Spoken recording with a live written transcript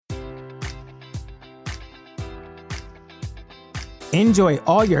Enjoy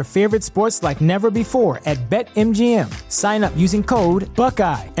all your favorite sports like never before at BetMGM. Sign up using code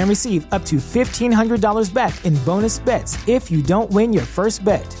Buckeye and receive up to $1,500 back in bonus bets if you don't win your first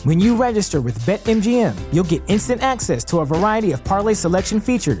bet. When you register with BetMGM, you'll get instant access to a variety of parlay selection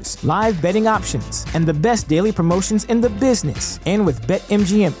features, live betting options, and the best daily promotions in the business. And with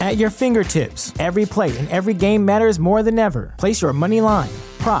BetMGM at your fingertips, every play and every game matters more than ever. Place your money line,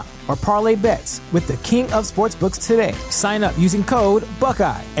 prop, or parlay bets with the king of sportsbooks today. Sign up using code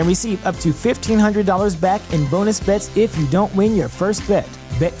Buckeye and receive up to $1,500 back in bonus bets if you don't win your first bet.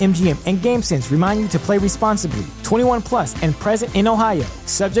 BetMGM and GameSense remind you to play responsibly. 21 plus and present in Ohio,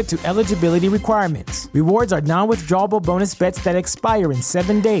 subject to eligibility requirements. Rewards are non-withdrawable bonus bets that expire in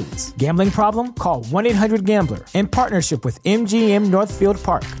 7 days. Gambling problem? Call 1-800-GAMBLER. In partnership with MGM Northfield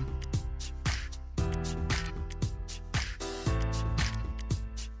Park.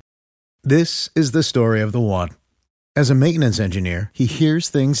 This is the story of the one. As a maintenance engineer, he hears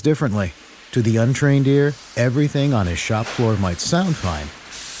things differently. To the untrained ear, everything on his shop floor might sound fine,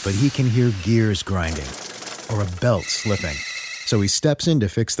 but he can hear gears grinding or a belt slipping. So he steps in to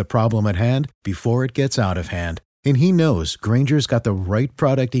fix the problem at hand before it gets out of hand. And he knows Grainger's got the right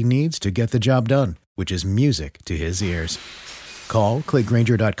product he needs to get the job done, which is music to his ears. Call, click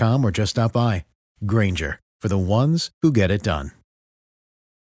Grainger.com, or just stop by. Grainger, for the ones who get it done.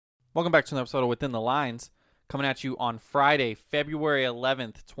 Welcome back to another episode of Within the Lines, coming at you on Friday, February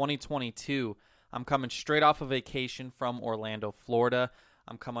 11th, 2022. I'm coming straight off of vacation from Orlando, Florida.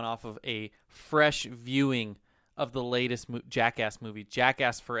 I'm coming off of a fresh viewing of the latest Jackass movie,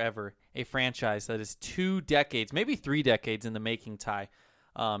 Jackass Forever, a franchise that is 2 decades, maybe 3 decades in the making, Ty.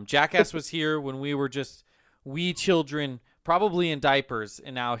 Jackass was here when we were just wee children, probably in diapers,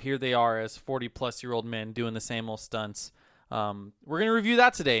 and now here they are as 40-plus-year-old men doing the same old stunts. We're going to review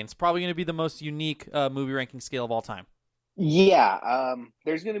that today, and it's probably going to be the most unique movie ranking scale of all time. Yeah,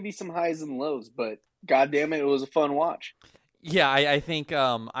 there's going to be some highs and lows, but goddamn it was a fun watch. Yeah, I think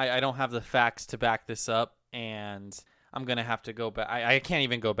I don't have the facts to back this up, and I'm going to have to go back. I can't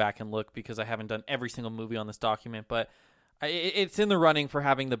even go back and look because I haven't done every single movie on this document, but it's in the running for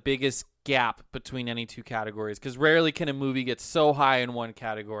having the biggest gap between any two categories, because rarely can a movie get so high in one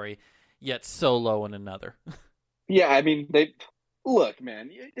category, yet so low in another. Yeah, I mean, look, man,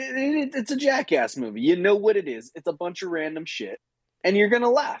 it's a Jackass movie. You know what it is. It's a bunch of random shit, and you're going to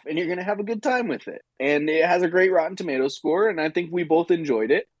laugh, and you're going to have a good time with it. And it has a great Rotten Tomatoes score, and I think we both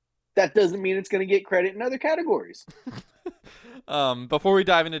enjoyed it. That doesn't mean it's going to get credit in other categories. Before we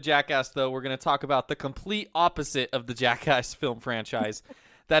dive into Jackass, though, we're going to talk about the complete opposite of the Jackass film franchise.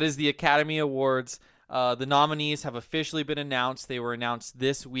 That is the Academy Awards. The nominees have officially been announced. They were announced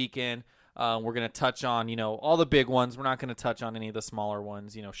this weekend. We're going to touch on, all the big ones. We're not going to touch on any of the smaller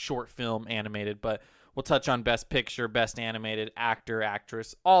ones, short film, animated, but we'll touch on Best Picture, Best Animated, Actor,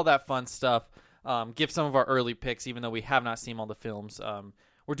 Actress, all that fun stuff. Give some of our early picks, even though we have not seen all the films.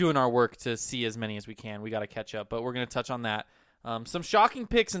 We're doing our work to see as many as we can. We got to catch up, but we're going to touch on that. Some shocking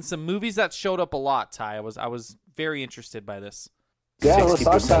picks and some movies that showed up a lot, Ty. I was very interested by this. Yeah,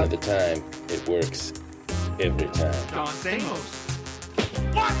 60% of the time, it works every time. Don Stamos.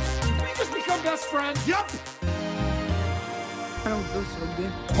 What? We just become best friends? Yup. I don't feel so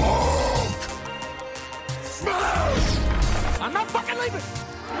good. Smash! I'm not fucking leaving.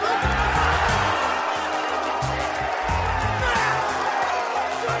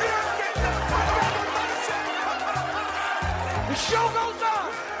 The show goes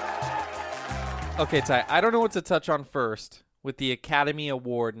on. Okay, Ty, I don't know what to touch on first with the Academy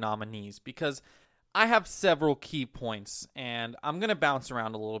Award nominees because I have several key points, and I'm going to bounce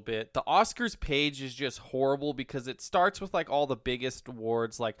around a little bit. The Oscars page is just horrible because it starts with, all the biggest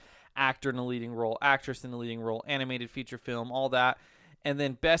awards, like actor in a leading role, actress in a leading role, animated feature film, all that. And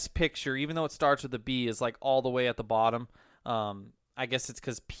then Best Picture, even though it starts with a B, is, all the way at the bottom. I guess it's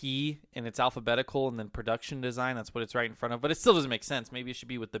because P, and it's alphabetical, and then production design, that's what it's right in front of. But it still doesn't make sense. Maybe it should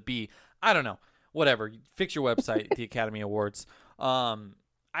be with the B. I don't know. Whatever. Fix your website, the Academy Awards.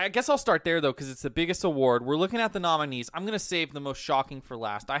 I guess I'll start there, though, because it's the biggest award. We're looking at the nominees. I'm going to save the most shocking for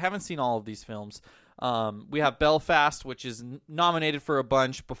last. I haven't seen all of these films. We have Belfast, which is nominated for a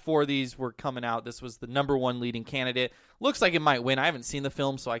bunch. Before these were coming out, this was the #1 leading candidate. Looks like it might win. I haven't seen the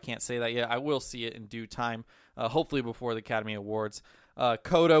film, so I can't say that yet. I will see it in due time, hopefully before the Academy Awards.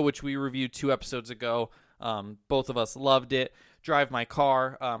 Coda, which we reviewed 2 episodes ago. Both of us loved it. Drive My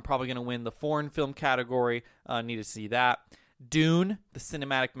Car, probably going to win the foreign film category. Need to see that. Dune, the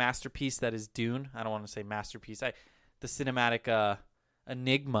cinematic masterpiece that is Dune. I don't want to say masterpiece. The cinematic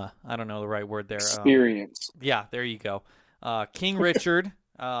enigma. I don't know the right word there. Experience. Yeah, there you go. King Richard,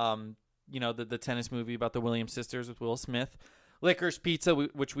 the tennis movie about the Williams sisters with Will Smith. Licorice Pizza,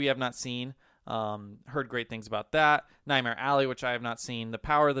 which we have not seen. Heard great things about that. Nightmare Alley, which I have not seen. The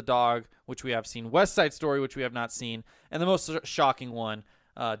Power of the Dog, which we have seen. West Side Story, which we have not seen. And the most shocking one,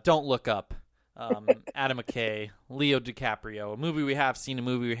 Don't Look Up. Adam McKay, Leo DiCaprio, a movie we have seen, a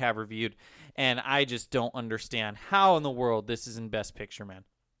movie we have reviewed, and I just don't understand how in the world this is in Best Picture, man.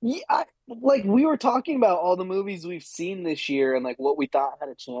 Yeah, like we were talking about all the movies we've seen this year and like what we thought had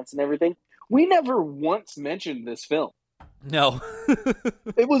a chance and everything. We never once mentioned this film. No.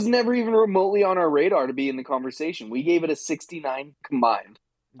 It was never even remotely on our radar to be in the conversation. We gave it a 69 combined.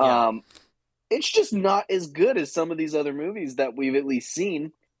 Yeah. It's just not as good as some of these other movies that we've at least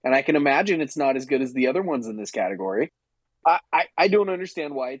seen. And I can imagine it's not as good as the other ones in this category. I don't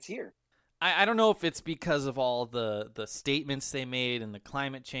understand why it's here. I don't know if it's because of all the statements they made and the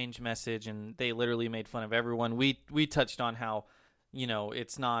climate change message, and they literally made fun of everyone. We touched on how,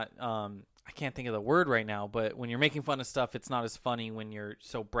 it's not, I can't think of the word right now, but when you're making fun of stuff, it's not as funny when you're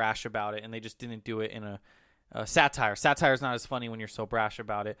so brash about it, and they just didn't do it in a satire. Satire is not as funny when you're so brash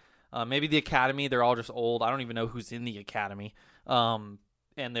about it. Maybe the Academy, they're all just old. I don't even know who's in the Academy.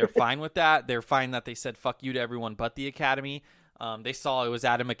 And they're fine with that. They're fine that they said fuck you to everyone but the Academy. They saw it was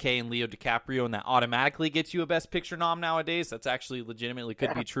Adam McKay and Leo DiCaprio, and that automatically gets you a Best Picture nom nowadays. That's actually legitimately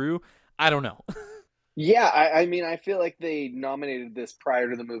could be true. I don't know. Yeah, I mean, I feel like they nominated this prior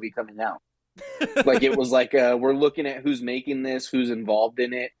to the movie coming out. Like it was like, we're looking at who's making this, who's involved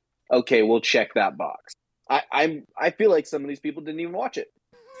in it. Okay, we'll check that box. I feel like some of these people didn't even watch it.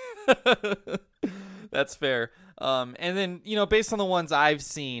 That's fair. And then, based on the ones I've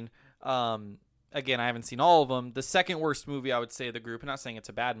seen, again, I haven't seen all of them. The second worst movie I would say of the group, I'm not saying it's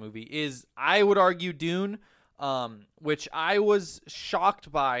a bad movie, is, I would argue, Dune, which I was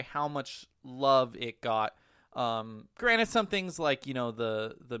shocked by how much love it got. Granted, some things like,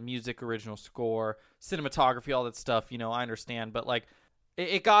 the music, original score, cinematography, all that stuff, I understand. But, like,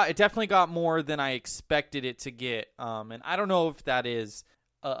 it definitely got more than I expected it to get. And I don't know if that is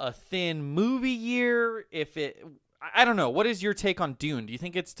a thin movie year, I don't know. What is your take on Dune? Do you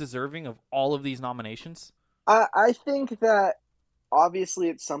think it's deserving of all of these nominations? I think that obviously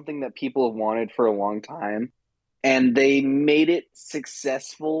it's something that people have wanted for a long time, and they made it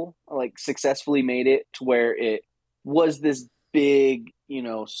successfully made it to where it was this big,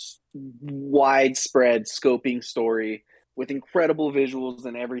 widespread scoping story with incredible visuals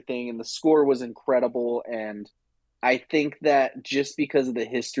and everything, and the score was incredible. And I think that just because of the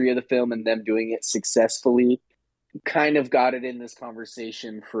history of the film and them doing it successfully, kind of got it in this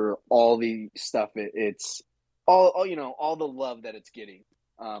conversation for all the stuff it's all the love that it's getting,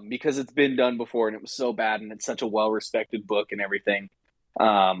 because it's been done before and it was so bad, and it's such a well-respected book and everything.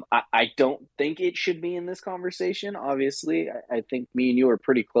 I don't think it should be in this conversation. Obviously, I think me and you are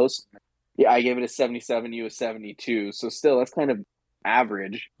pretty close. Yeah, I gave it a 77, you a 72, so still that's kind of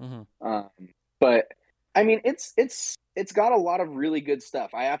average. Mm-hmm. But I mean, it's got a lot of really good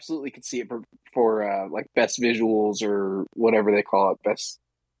stuff. I absolutely could see it for like best visuals or whatever they call it.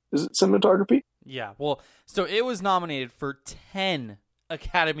 Is it cinematography? Yeah. Well, so it was nominated for 10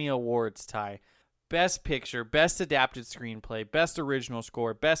 Academy Awards, Ty. Best Picture, Best Adapted Screenplay, Best Original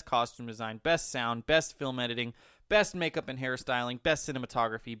Score, Best Costume Design, Best Sound, Best Film Editing, Best Makeup and Hairstyling, Best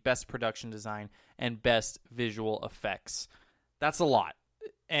Cinematography, Best Production Design, and Best Visual Effects. That's a lot.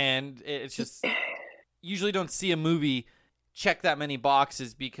 And it's just... usually don't see a movie check that many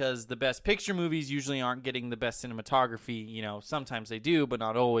boxes, because the Best Picture movies usually aren't getting the best cinematography. Sometimes they do, but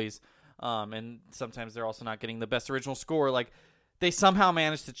not always. And sometimes they're also not getting the best original score. Like, they somehow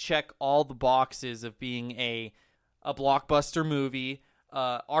managed to check all the boxes of being a blockbuster movie,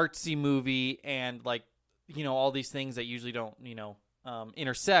 artsy movie, and like, all these things that usually don't,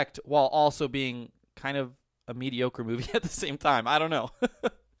 intersect, while also being kind of a mediocre movie at the same time. I don't know.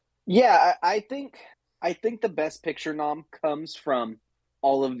 Yeah, I think the Best Picture nom comes from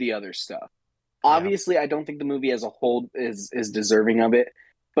all of the other stuff. Obviously, I don't think the movie as a whole is deserving of it,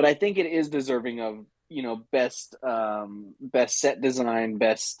 but I think it is deserving of, best set design,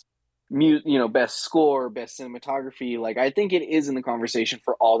 best score, best cinematography. Like, I think it is in the conversation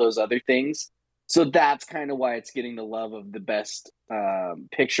for all those other things. So that's kind of why it's getting the love of the Best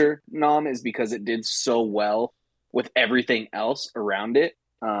Picture nom, is because it did so well with everything else around it.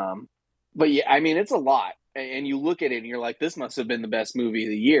 But yeah, I mean, it's a lot. And you look at it and you're like, this must have been the best movie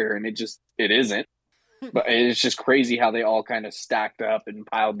of the year. And it isn't. But it's just crazy how they all kind of stacked up and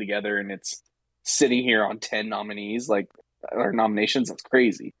piled together. And it's sitting here on 10 nominees, or nominations. That's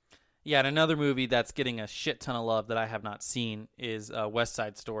crazy. Yeah, and another movie that's getting a shit ton of love that I have not seen is West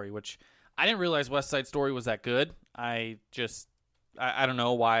Side Story, which I didn't realize West Side Story was that good. I don't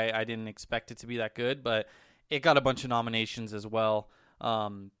know why I didn't expect it to be that good, but it got a bunch of nominations as well.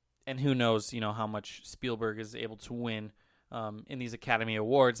 And who knows, how much Spielberg is able to win in these Academy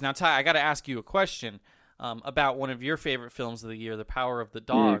Awards. Now, Ty, I got to ask you a question about one of your favorite films of the year, The Power of the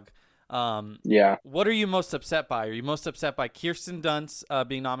Dog. Yeah. What are you most upset by? Are you most upset by Kirsten Dunst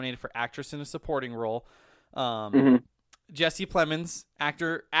being nominated for actress in a supporting role? Jesse Plemons,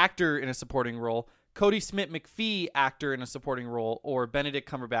 actor in a supporting role, Cody Smith-McPhee, actor in a supporting role, or Benedict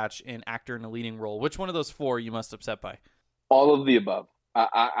Cumberbatch, an actor in a leading role? Which one of those four are you most upset by? All of the above.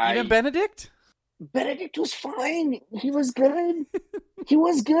 Even Benedict? Benedict was fine. He was good. He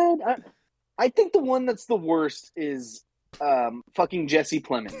was good. I think the one that's the worst is fucking Jesse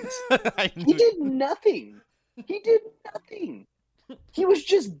Plemons. He did nothing. He was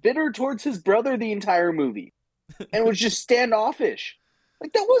just bitter towards his brother the entire movie and was just standoffish.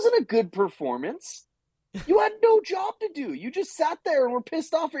 Like, that wasn't a good performance. You had no job to do. You just sat there and were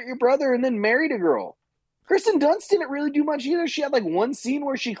pissed off at your brother and then married a girl. Kristen Dunst didn't really do much either. She had like one scene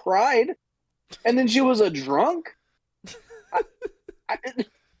where she cried and then she was a drunk.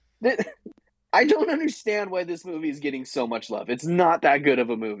 I don't understand why this movie is getting so much love. It's not that good of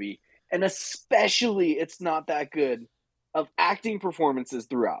a movie. And especially it's not that good of acting performances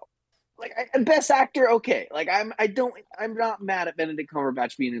throughout. Like, best actor, okay. Like, I'm not mad at Benedict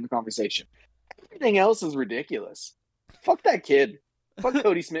Cumberbatch being in the conversation. Everything else is ridiculous. Fuck that kid. Fuck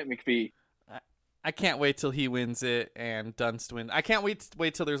Cody Smith-McPhee. I can't wait till he wins it and Dunst wins. I can't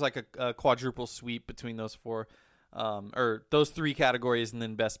wait till there's like a quadruple sweep between those four, or those three categories, and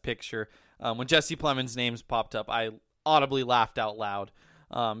then Best Picture. When Jesse Plemons' names popped up, I audibly laughed out loud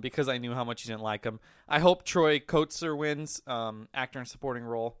because I knew how much you didn't like him. I hope Troy Kotsur wins, actor in supporting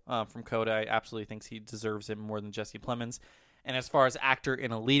role from Coda. I absolutely think he deserves it more than Jesse Plemons. And as far as actor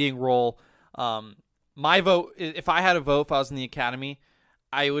in a leading role, my vote, if I had a vote, if I was in the Academy,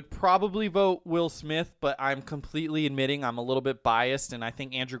 I would probably vote Will Smith, but I'm completely admitting I'm a little bit biased, and I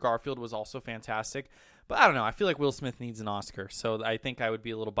think Andrew Garfield was also fantastic. But I don't know. I feel like Will Smith needs an Oscar, so I think I would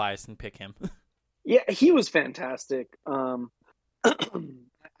be a little biased and pick him. Yeah, he was fantastic. I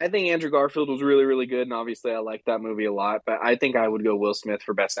think Andrew Garfield was really, really good, and obviously I like that movie a lot, but I think I would go Will Smith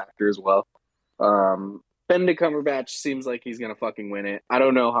for Best Actor as well. Benedict Cumberbatch seems like he's going to fucking win it. I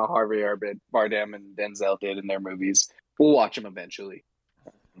don't know how Javier Bardem and Denzel did in their movies. We'll watch them eventually.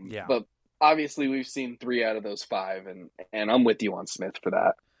 Yeah. But obviously we've seen 3 out of those 5, and I'm with you on Smith for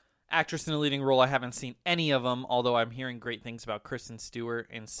that. Actress in a leading role, I haven't seen any of them, although I'm hearing great things about Kristen Stewart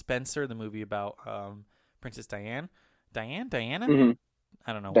and Spencer, the movie about Princess Diana? Mm-hmm.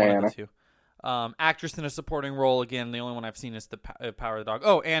 I don't know. Diana. One of the two. Actress in a supporting role, again, the only one I've seen is the Power of the Dog.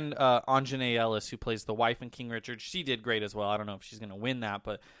 Oh, and Anjanae Ellis, who plays the wife in King Richard. She did great as well. I don't know if she's going to win that,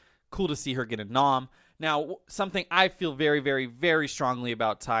 but cool to see her get a nom. Now, something I feel very, very, very strongly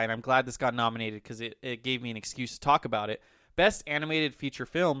about, Ty, and I'm glad this got nominated because it gave me an excuse to talk about it. Best Animated Feature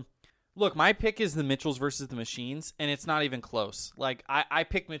Film. Look, my pick is The Mitchells versus the Machines, and it's not even close. Like, I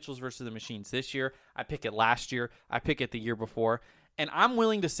picked Mitchells versus the Machines this year. I pick it last year. I pick it the year before. And I'm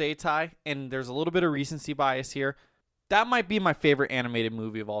willing to say, Ty, and there's a little bit of recency bias here, that might be my favorite animated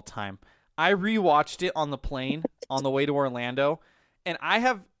movie of all time. I rewatched it on the plane on the way to Orlando, and I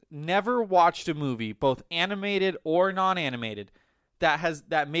have never watched a movie, both animated or non-animated,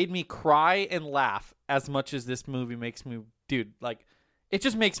 that made me cry and laugh as much as this movie makes me. Dude, like, it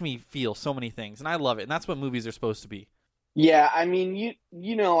just makes me feel so many things, and I love it, and that's what movies are supposed to be. Yeah, I mean,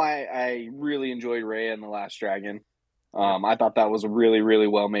 I really enjoyed Raya and the Last Dragon. I thought that was a really, really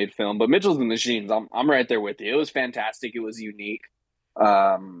well-made film. But Mitchells and the Machines, I'm right there with you. It was fantastic. It was unique.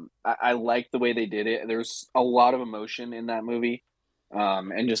 I liked the way they did it. There's a lot of emotion in that movie,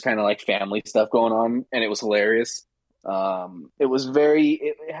 and just kind of like family stuff going on, and it was hilarious.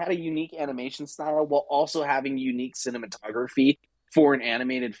 It had a unique animation style while also having unique cinematography for an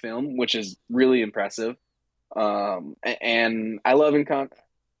animated film, which is really impressive. And I love Encanto.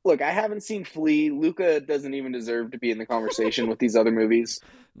 Look, I haven't seen Flea. Luca doesn't even deserve to be in the conversation with these other movies.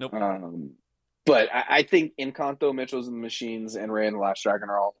 Nope. But I think Encanto, Mitchells and the Machines, and Raya and the Last Dragon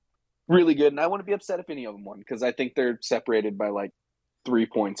are all really good, and I wouldn't be upset if any of them won, because I think they're separated by like 3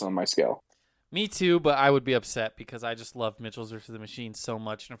 points on my scale. Me too, but I would be upset because I just love Mitchells versus the Machines so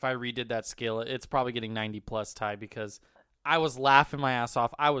much. And if I redid that scale, it's probably getting 90 plus, Ty, because I was laughing my ass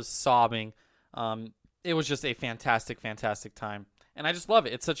off. I was sobbing. It was just a fantastic, fantastic time. And I just love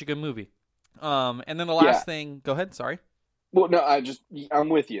it. It's such a good movie. And then the last thing, go ahead. Sorry. Well, no, I'm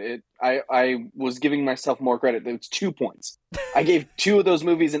with you. I was giving myself more credit. It's 2 points. I gave 2 of those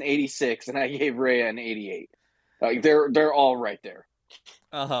movies in 86, and I gave Raya in 88. Like, they're all right there.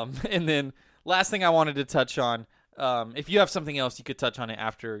 And then last thing I wanted to touch on, if you have something else, you could touch on it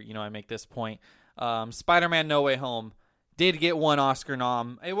after I make this point. Spider-Man No Way Home did get one Oscar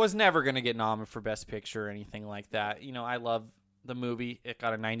nom. It was never going to get nominated for Best Picture or anything like that. You know, I love the movie. It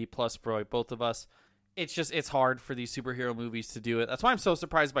got a 90+ for both of us. It's hard for these superhero movies to do it. That's why I'm so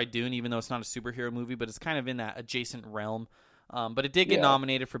surprised by Dune, even though it's not a superhero movie, but it's kind of in that adjacent realm. But it did get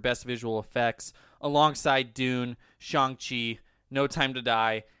nominated for Best Visual Effects alongside Dune, Shang-Chi, No Time to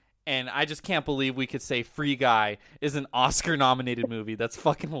Die, and I just can't believe we could say Free Guy is an Oscar-nominated movie. That's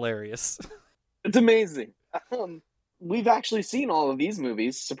fucking hilarious. It's amazing. We've actually seen all of these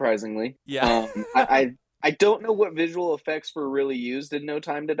movies, surprisingly. Yeah. I don't know what visual effects were really used in No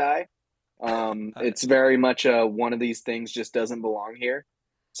Time to Die. It's very much a one of these things just doesn't belong here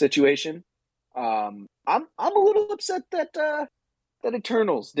situation. I'm a little upset that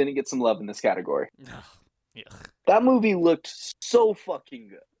Eternals didn't get some love in this category. Yeah. That movie looked so fucking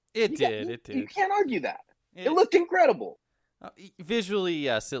good. It did. You can't argue that. It looked incredible. Visually,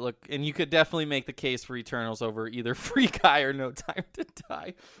 yes, it looked, and you could definitely make the case for Eternals over either Free Guy or No Time to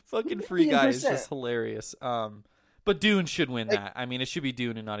Die. Fucking Free Guy is just hilarious. But Dune should win that. I mean, it should be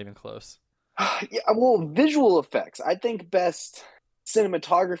Dune and not even close. Yeah, well, visual effects. I think best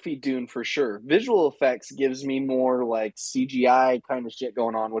cinematography Dune for sure. Visual effects gives me more like CGI kind of shit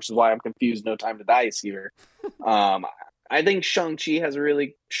going on, which is why I'm confused No Time to Die is here. I think Shang-Chi has a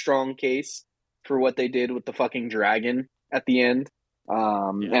really strong case for what they did with the fucking dragon at the end,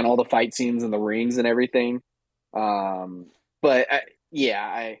 and all the fight scenes and the rings and everything. But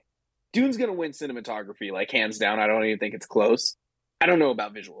Dune's gonna win cinematography, like hands down. I don't even think it's close. I don't know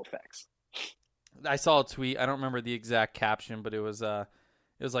about visual effects. I saw a tweet. I don't remember the exact caption, but it was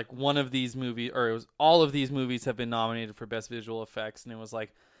like one of these movies, or it was all of these movies have been nominated for best visual effects, and it was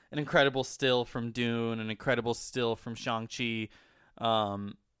like an incredible still from Dune, an incredible still from Shang-Chi.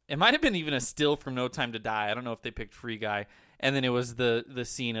 It might have been even a still from No Time to Die. I don't know if they picked Free Guy, and then it was the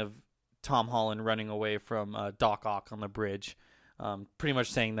scene of Tom Holland running away from Doc Ock on the bridge, pretty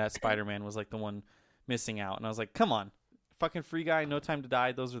much saying that Spider-Man was like the one missing out, and I was like, come on. Fucking Free Guy, No Time to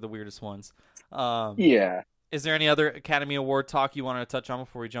Die, those are the weirdest ones. Yeah. Is there any other Academy Award talk you wanted to touch on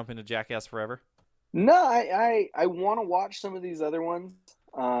before we jump into Jackass Forever? No, I want to watch some of these other ones.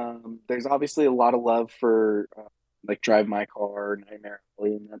 There's obviously a lot of love for like Drive My Car, Nightmare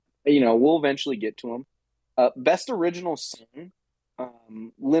Alley, and that. You know, we'll eventually get to them. Best Original Song,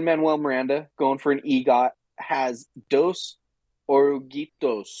 Lin-Manuel Miranda going for an EGOT has Dos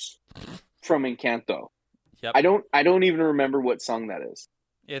Oruguitos from Encanto. Yep. I don't even remember what song that is.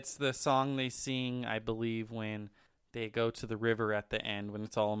 It's the song they sing, I believe, when they go to the river at the end, when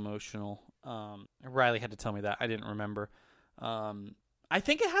it's all emotional. Riley had to tell me that. I didn't remember. I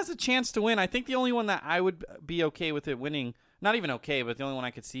think it has a chance to win. I think the only one that I would be okay with it winning, not even okay, but the only one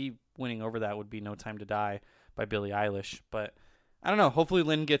I could see winning over that would be No Time to Die by Billie Eilish. But I don't know. Hopefully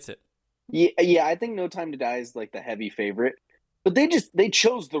Lynn gets it. Yeah, I think No Time to Die is like the heavy favorite. But they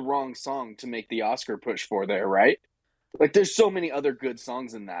chose the wrong song to make the Oscar push for there, right? Like, there's so many other good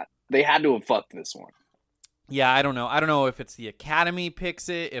songs in that. They had to have fucked this one. Yeah, I don't know. I don't know if it's the Academy picks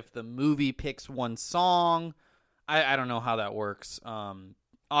it, if the movie picks one song. I don't know how that works.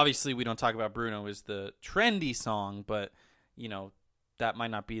 Obviously, we don't talk about Bruno is the trendy song, but, you know, that might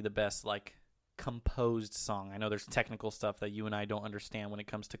not be the best, like, composed song. I know there's technical stuff that you and I don't understand when it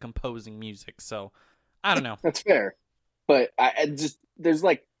comes to composing music, so I don't know. That's fair. But I just there's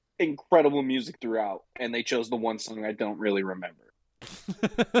like incredible music throughout, and they chose the one song I don't really remember.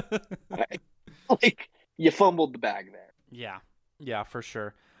 Like, you fumbled the bag there. Yeah, for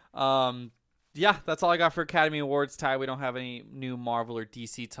sure. Yeah, that's all I got for Academy Awards, Ty. We don't have any new Marvel or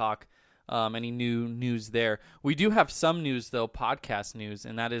DC talk, any new news there. We do have some news, though, podcast news,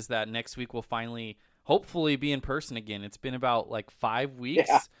 and that is that next week we'll finally, hopefully, be in person again. It's been about like 5 weeks.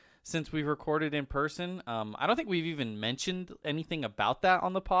 Yeah. Since we've recorded in person. I don't think we've even mentioned anything about that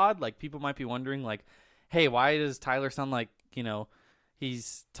on the pod. Like, people might be wondering, like, hey, why does Tyler sound like, you know,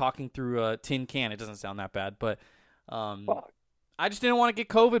 he's talking through a tin can? It doesn't sound that bad, but I just didn't want to get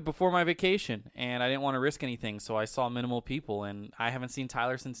COVID before my vacation, and I didn't want to risk anything, so I saw minimal people, and I haven't seen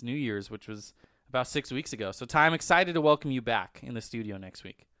Tyler since New Year's, which was about 6 weeks ago. So, Ty, I'm excited to welcome you back in the studio next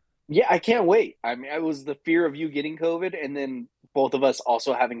week. Yeah, I can't wait. I mean, it was the fear of you getting COVID, and then both of us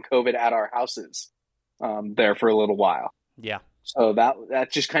also having COVID at our houses there for a little while. Yeah. So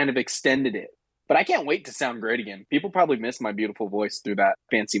that just kind of extended it. But I can't wait to sound great again. People probably miss my beautiful voice through that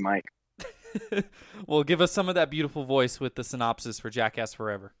fancy mic. Well, give us some of that beautiful voice with the synopsis for Jackass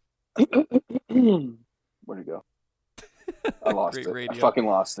Forever. Where'd it go? I lost it. Radio. I fucking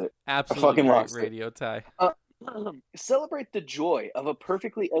lost it. Absolutely I fucking great lost radio, it. Ty. Celebrate the joy of a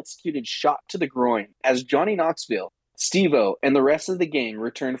perfectly executed shot to the groin as Johnny Knoxville Steve-O and the rest of the gang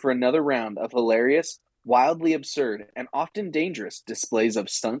return for another round of hilarious, wildly absurd, and often dangerous displays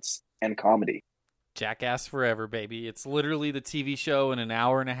of stunts and comedy. Jackass Forever, baby. It's literally the TV show in an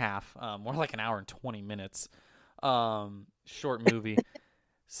hour and a half. More like an hour and 20 minutes. Short movie.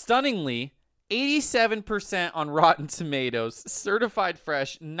 Stunningly, 87% on Rotten Tomatoes, certified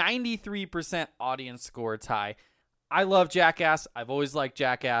fresh, 93% audience score tie. I love Jackass. I've always liked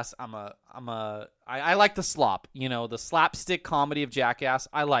Jackass. I like the slop, the slapstick comedy of Jackass.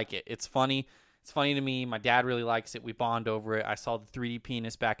 I like it. It's funny. It's funny to me. My dad really likes it. We bond over it. I saw the 3D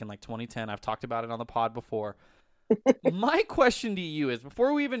penis back in 2010. I've talked about it on the pod before. My question to you is,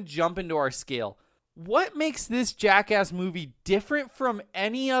 before we even jump into our scale, what makes this Jackass movie different from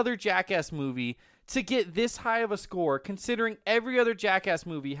any other Jackass movie to get this high of a score, considering every other Jackass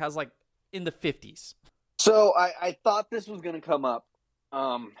movie has in the 50s? So I thought this was going to come up,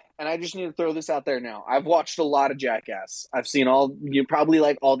 and I just need to throw this out there now. I've watched a lot of Jackass. I've seen probably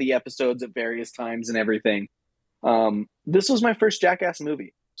all the episodes at various times and everything. This was my first Jackass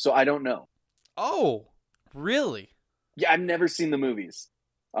movie, so I don't know. Oh, really? Yeah, I've never seen the movies.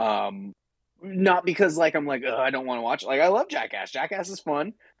 Not because I'm I don't want to watch it. I love Jackass. Jackass is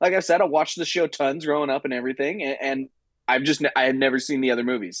fun. Like I said, I watched the show tons growing up and everything, and I had never seen the other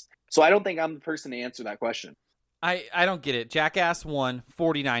movies. So I don't think I'm the person to answer that question. I don't get it. Jackass 1,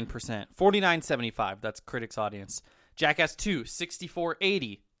 49%. 49.75. That's critics' audience. Jackass 2,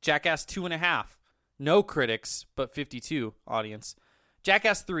 64.80. Jackass 2.5. No critics, but 52 audience.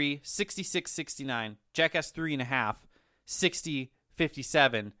 Jackass 3, 66.69. Jackass 3.5,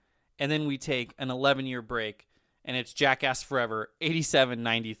 60.57. And then we take an 11-year break, and it's Jackass Forever,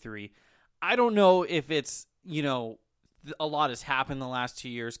 87.93. I don't know if it's, a lot has happened the last 2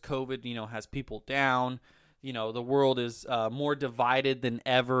 years. COVID, has people down. The world is more divided than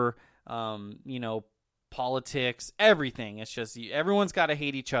ever. Politics, everything. It's just everyone's got to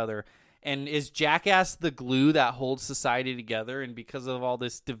hate each other. And is Jackass the glue that holds society together? And because of all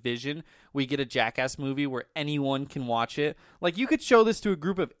this division, we get a Jackass movie where anyone can watch it. You could show this to a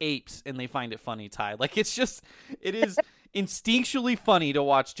group of apes and they find it funny, Ty. It is instinctually funny to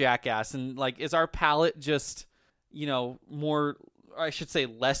watch Jackass. And is our palate just, more, I should say,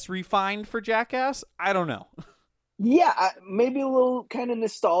 less refined for Jackass? I don't know. Yeah, maybe a little kind of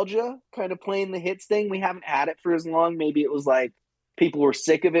nostalgia, kind of playing the hits thing. We haven't had it for as long. Maybe it was people were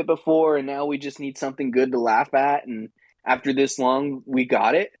sick of it before, and now we just need something good to laugh at. And after this long, we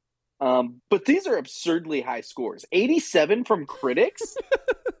got it. But these are absurdly high scores. 87 from critics?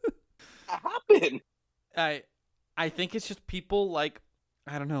 What happened? I think it's just people I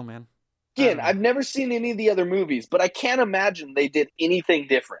don't know, man. Again, I've never seen any of the other movies, but I can't imagine they did anything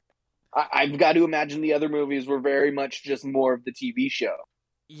different. I've got to imagine the other movies were very much just more of the TV show.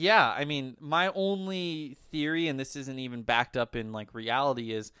 Yeah, my only theory, and this isn't even backed up in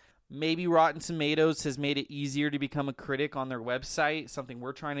reality, is maybe Rotten Tomatoes has made it easier to become a critic on their website, something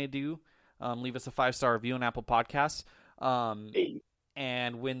we're trying to do. Leave us a 5-star review on Apple Podcasts.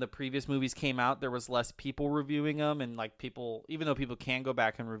 And when the previous movies came out, there was less people reviewing them, and people, even though people can go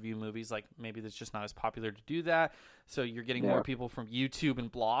back and review movies, maybe it's just not as popular to do that. So you're getting more people from YouTube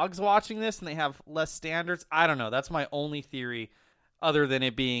and blogs watching this, and they have less standards. I don't know. That's my only theory, other than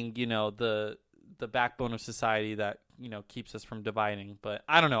it being, the backbone of society that, keeps us from dividing. But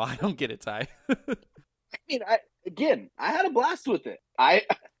I don't know. I don't get it, Ty. I had a blast with it.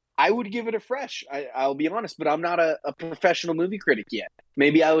 I would give it a fresh. I'll be honest, but I'm not a professional movie critic yet.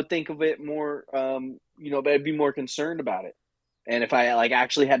 Maybe I would think of it more, but I'd be more concerned about it. And if I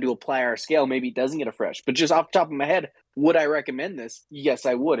actually had to apply our scale, maybe it doesn't get a fresh. But just off the top of my head, would I recommend this? Yes,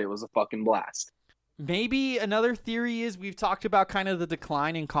 I would. It was a fucking blast. Maybe another theory is we've talked about kind of the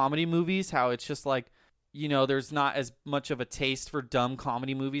decline in comedy movies, how it's just there's not as much of a taste for dumb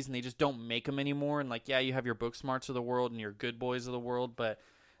comedy movies, and they just don't make them anymore. And you have your Booksmarts of the world and your Good Boys of the world, but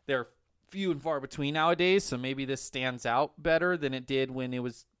they're few and far between nowadays, so maybe this stands out better than it did when it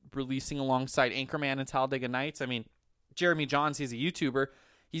was releasing alongside Anchorman and Talladega Nights. Jeremy Johns, he's a YouTuber.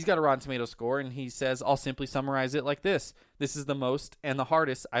 He's got a Rotten Tomatoes score, and he says, I'll simply summarize it like this. This is the most and the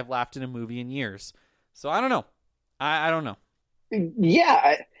hardest I've laughed in a movie in years. So I don't know. I don't know.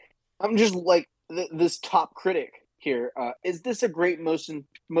 Yeah, I'm just this top critic here. Is this a great motion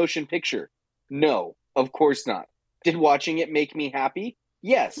picture? No, of course not. Did watching it make me happy?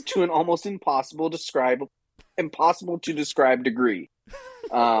 Yes, to an almost impossible to describe degree.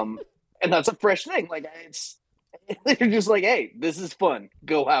 And that's a fresh thing. They're just hey, this is fun.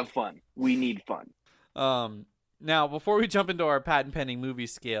 Go have fun. We need fun. Now, before we jump into our patent pending movie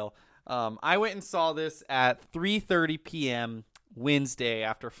scale, I went and saw this at 3:30 p.m. Wednesday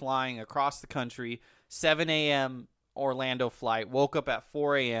after flying across the country, 7 a.m. Orlando flight. Woke up at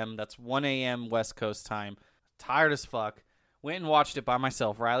 4 a.m. That's 1 a.m. West Coast time. Tired as fuck. Went and watched it by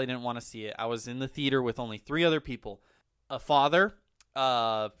myself. Riley didn't want to see it. I was in the theater with only 3 other people. A father,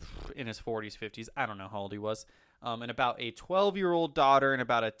 in his 40s, 50s. I don't know how old he was. And about a 12-year-old daughter and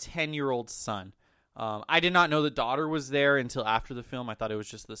about a 10-year-old son. I did not know the daughter was there until after the film. I thought it was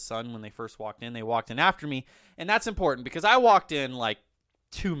just the son when they first walked in. They walked in after me. And that's important because I walked in like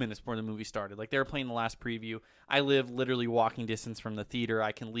 2 minutes before the movie started. Like, they were playing the last preview. I live literally walking distance from the theater.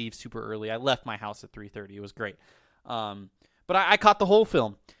 I can leave super early. I left my house at 3:30. It was great. But I caught the whole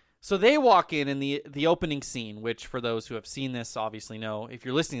film. So they walk in the opening scene, which for those who have seen this obviously know. If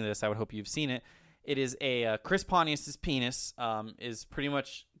you're listening to this, I would hope you've seen it. It is Chris Pontius's penis is pretty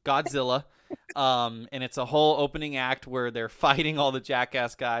much Godzilla. And it's a whole opening act where they're fighting all the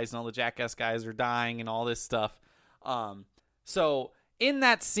Jackass guys, and all the Jackass guys are dying and all this stuff. So in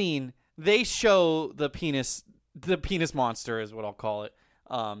that scene, they show the penis monster is what I'll call it.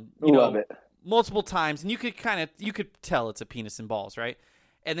 Love it. Multiple times, and you could tell it's a penis and balls, right?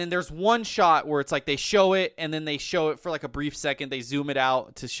 And then there's one shot where it's like they show it, and then they show it for like a brief second. They zoom it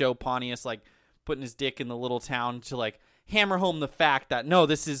out to show Pontius like putting his dick in the little town to like hammer home the fact that no,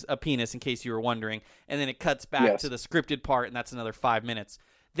 this is a penis, in case you were wondering. And then it cuts back to the scripted part, and that's another 5 minutes.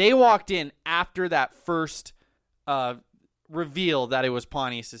 They walked in after that first reveal that it was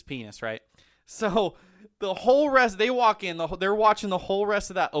Pontius's penis, right? So the whole rest, they walk in, they're watching the whole rest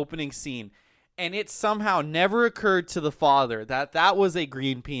of that opening scene. And it somehow never occurred to the father that was a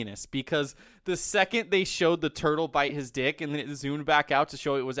green penis, because the second they showed the turtle bite his dick and then it zoomed back out to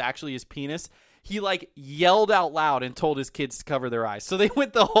show it was actually his penis, he like yelled out loud and told his kids to cover their eyes. So they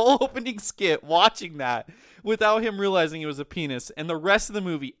went the whole opening skit watching that without him realizing it was a penis. And the rest of the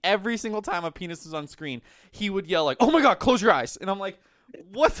movie, every single time a penis was on screen, he would yell like, "Oh my God, close your eyes." And I'm like,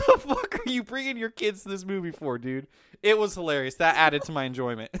 what the fuck are you bringing your kids to this movie for, dude? It was hilarious. That added to my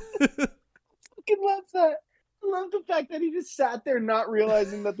enjoyment. Fucking love that. I love the fact that he just sat there not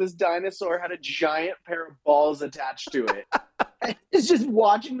realizing that this dinosaur had a giant pair of balls attached to it. And he's just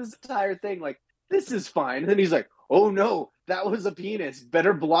watching this entire thing like, this is fine. And then he's like, oh no, that was a penis.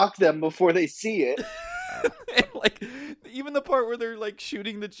 Better block them before they see it. And like, even the part where they're like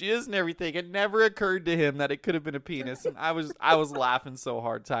shooting the jizz and everything, it never occurred to him that it could have been a penis. And I was laughing so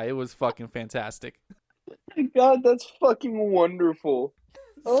hard, Ty. It was fucking fantastic. My God, that's fucking wonderful.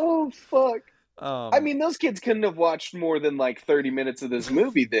 Oh, fuck. I mean, those kids couldn't have watched more than like 30 minutes of this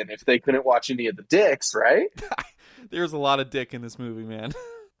movie then if they couldn't watch any of the dicks, right? There's a lot of dick in this movie, man.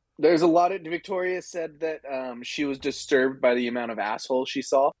 There's a lot of... Victoria said that she was disturbed by the amount of asshole she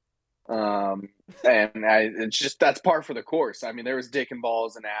saw. It's just, that's par for the course. I mean, there was dick and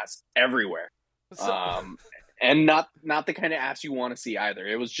balls and ass everywhere. And not the kind of ass you want to see either.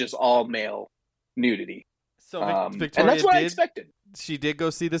 It was just all male nudity. So Victoria, and that's what I expected. She did go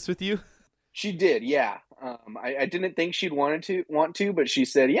see this with you? She did, yeah. I didn't think she'd want to, but she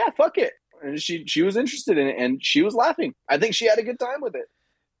said, yeah, fuck it. And she was interested in it, and she was laughing. I think she had a good time with it.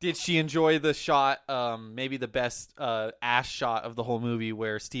 Did she enjoy the shot, maybe the best ass shot of the whole movie,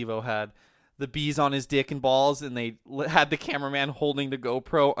 where Steve-O had the bees on his dick and balls, and they had the cameraman holding the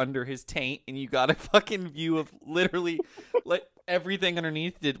GoPro under his taint, and you got a fucking view of literally like everything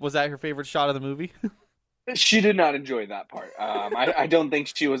underneath? Was that her favorite shot of the movie? She did not enjoy that part. I don't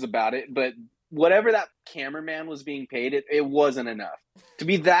think she was about it, but whatever that cameraman was being paid, it wasn't enough. To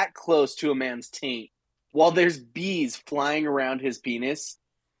be that close to a man's taint while there's bees flying around his penis,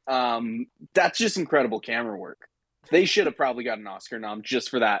 that's just incredible camera work. They should have probably got an Oscar nom just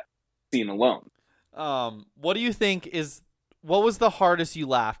for that scene alone. What do you think what was the hardest you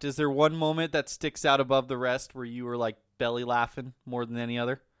laughed? Is there one moment that sticks out above the rest where you were like belly laughing more than any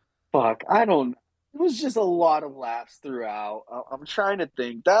other? Fuck, it was just a lot of laughs throughout. I'm trying to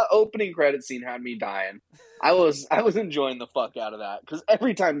think. That opening credit scene had me dying. I was enjoying the fuck out of that, because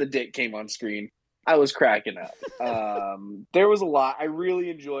every time the dick came on screen, I was cracking up. There was a lot. I really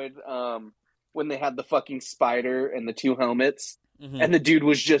enjoyed when they had the fucking spider and the 2 helmets, and the dude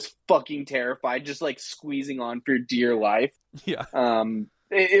was just fucking terrified, just like squeezing on for dear life. Yeah.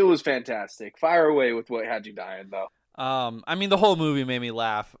 It was fantastic. Fire away with what had you dying, though. I mean, the whole movie made me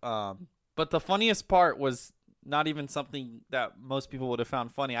laugh. But the funniest part was not even something that most people would have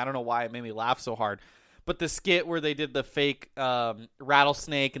found funny. I don't know why it made me laugh so hard. But the skit where they did the fake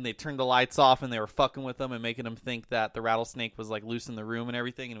rattlesnake, and they turned the lights off and they were fucking with them and making them think that the rattlesnake was like loose in the room and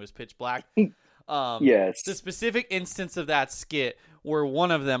everything, and it was pitch black. Yes. The specific instance of that skit where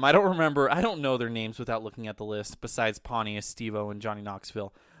one of them, I don't know their names without looking at the list, besides Pontius, Steve-O, and Johnny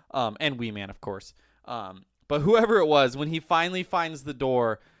Knoxville, and Wee Man, of course. But whoever it was, when he finally finds the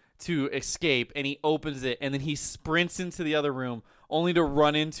door to escape, and he opens it, and then he sprints into the other room, only to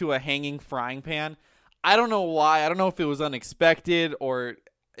run into a hanging frying pan. I don't know why. I don't know if it was unexpected or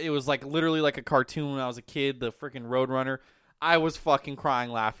it was like literally like a cartoon when I was a kid, the freaking Roadrunner. I was fucking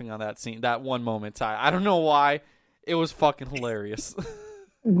crying laughing on that scene, that one moment, Ty. I don't know why. It was fucking hilarious.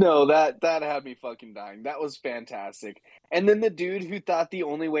 No, that had me fucking dying. That was fantastic. And then the dude who thought the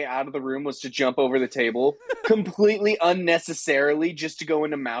only way out of the room was to jump over the table, completely unnecessarily, just to go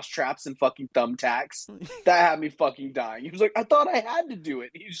into mousetraps and fucking thumbtacks. That had me fucking dying. He was like, I thought I had to do it.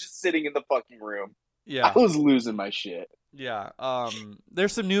 He was just sitting in the fucking room. Yeah. I was losing my shit. Yeah.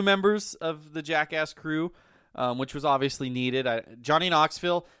 There's some new members of the Jackass crew, which was obviously needed. Johnny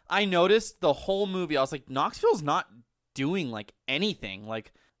Knoxville, I noticed the whole movie. I was like, Knoxville's not doing like anything.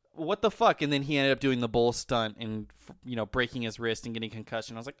 Like, what the fuck? And then he ended up doing the bull stunt and, breaking his wrist and getting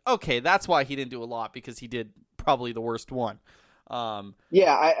concussion. I was like, okay, that's why he didn't do a lot, because he did probably the worst one.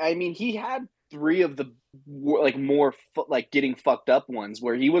 Yeah, I mean, he had 3 of the more getting fucked up ones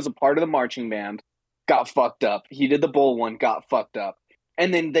where he was a part of the marching band, got fucked up. He did the bull one, got fucked up.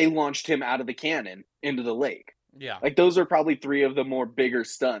 And then they launched him out of the cannon into the lake. Yeah. Like, those are probably 3 of the more bigger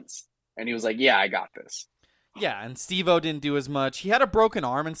stunts. And he was like, yeah, I got this. Yeah, and Steve-O didn't do as much. He had a broken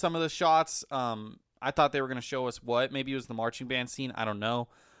arm in some of the shots. I thought they were going to show us what. Maybe it was the marching band scene. I don't know.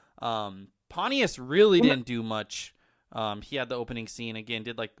 Pontius really didn't do much. He had the opening scene. Again,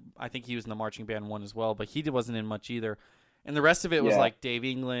 I think he was in the marching band one as well, but he wasn't in much either. And the rest of it was like Dave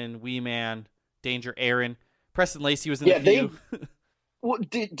England, Wee Man, Danger Aaron. Preston Lacey was in the few. Well,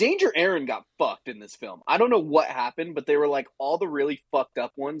 Danger Aaron got fucked in this film. I don't know what happened, but they were like, all the really fucked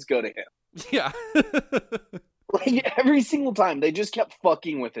up ones go to him. Yeah. Like, every single time, they just kept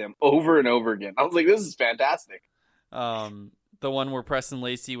fucking with him over and over again. I was like, this is fantastic. The one where Preston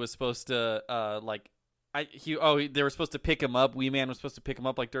Lacey was supposed to, they were supposed to pick him up. Wee Man was supposed to pick him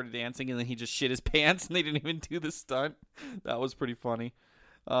up like Dirty Dancing, and then he just shit his pants, and they didn't even do the stunt. That was pretty funny.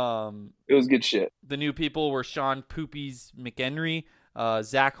 It was good shit. The new people were Sean Poopies McHenry,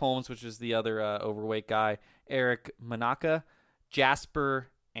 Zach Holmes, which is the other overweight guy, Eric Manaka, Jasper,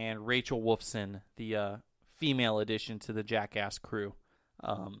 and Rachel Wolfson, the female addition to the Jackass crew.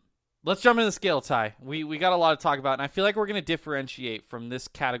 Let's jump into the scale, Ty. We got a lot to talk about, and I feel like we're going to differentiate from this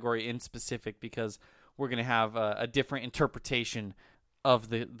category in specific because we're going to have a different interpretation of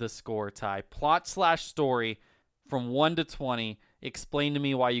the score, Ty. Plot/story from 1 to 20. Explain to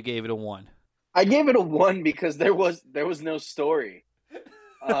me why you gave it a 1. I gave it a 1 because there was no story.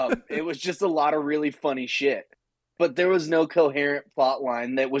 It was just a lot of really funny shit. But there was no coherent plot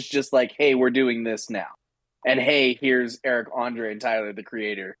line that was just like, hey, we're doing this now. And hey, here's Eric Andre and Tyler, the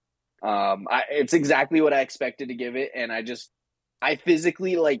creator. It's exactly what I expected to give it. And I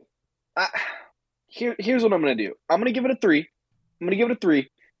physically, here's what I'm going to do. I'm going to give it a 3.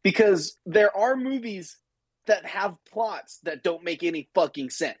 Because there are movies that have plots that don't make any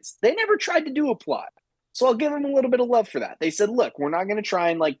fucking sense. They never tried to do a plot. So I'll give them a little bit of love for that. They said, look, we're not going to try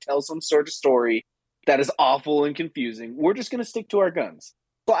and tell some sort of story that is awful and confusing. We're just going to stick to our guns.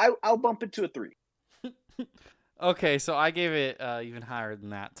 So I'll bump it to a 3. Okay, so I gave it even higher than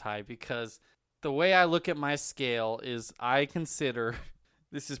that, Ty, because the way I look at my scale is I consider,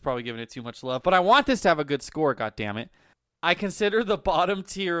 this is probably giving it too much love, but I want this to have a good score, goddammit. I consider the bottom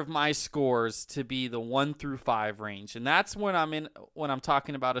tier of my scores to be the 1 through 5 range, and that's when I'm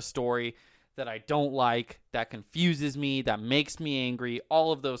talking about a story that I don't like, that confuses me, that makes me angry,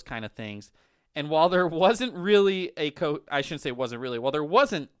 all of those kind of things. And while there wasn't really while there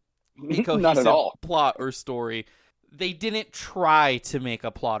wasn't a cohesive plot or story, they didn't try to make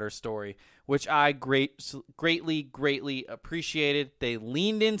a plot or story, which I greatly appreciated. They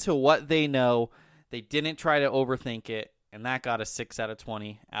leaned into what they know. They didn't try to overthink it, and that got a 6 out of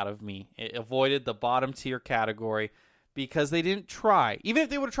 20 out of me. It avoided the bottom tier category because they didn't try. Even if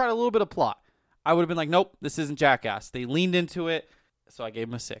they would have tried a little bit of plot, I would have been like, nope, this isn't Jackass. They leaned into it, so I gave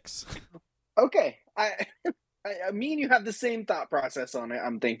them a 6. Okay. I mean, you have the same thought process on it,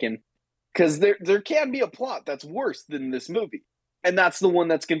 I'm thinking. Because there can be a plot that's worse than this movie. And that's the one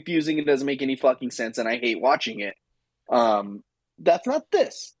that's confusing and doesn't make any fucking sense, and I hate watching it. That's not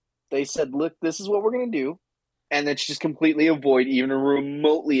this. They said, look, this is what we're going to do, and let's just completely avoid even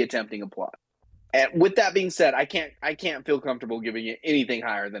remotely attempting a plot. And with that being said, I can't feel comfortable giving it anything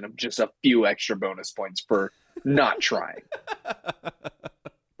higher than just a few extra bonus points for not trying.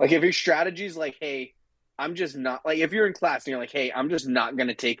 Like, if your strategy is like, hey, I'm just not, like, if you're in class and you're like, hey, I'm just not going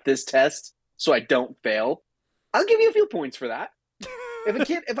to take this test so I don't fail, I'll give you a few points for that.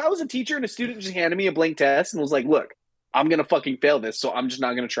 If I was a teacher and a student just handed me a blank test and was like, look, I'm going to fucking fail this, so I'm just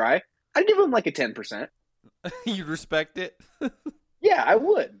not going to try, I'd give them like a 10%. You'd respect it? Yeah, I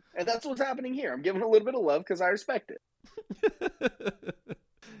would. And that's what's happening here. I'm giving a little bit of love because I respect it.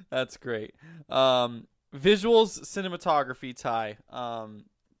 That's great. Visuals, cinematography, Ty.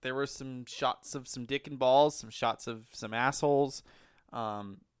 There were some shots of some dick and balls, some shots of some assholes.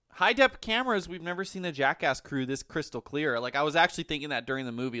 High depth cameras. We've never seen the Jackass crew this crystal clear. Like, I was actually thinking that during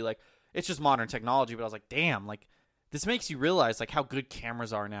the movie. Like, it's just modern technology, but I was like, damn, like, this makes you realize like how good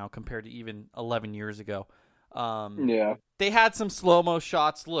cameras are now compared to even 11 years ago. Yeah. They had some slow-mo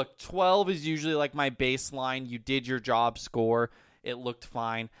shots. Look, 12 is usually like my baseline. You did your job score. It looked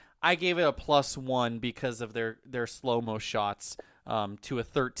fine. I gave it a +1 because of their slow-mo shots to a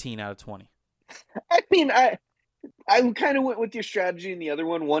 13 out of 20. I mean, I kind of went with your strategy in the other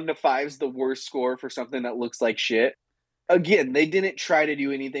one. 1 to 5 is the worst score for something that looks like shit. Again, they didn't try to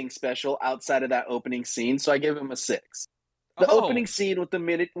do anything special outside of that opening scene, so I give them a 6. The opening scene with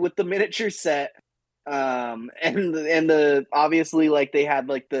the miniature set, and the obviously like they had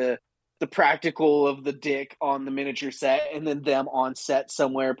like the practical of the dick on the miniature set, and then them on set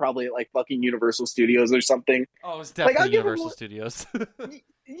somewhere, probably at like fucking Universal Studios or something. Oh, it's definitely like, Universal Studios.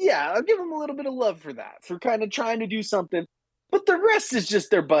 Yeah, I'll give them a little bit of love for that, for kind of trying to do something. But the rest is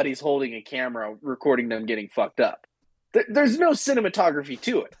just their buddies holding a camera, recording them getting fucked up. There's no cinematography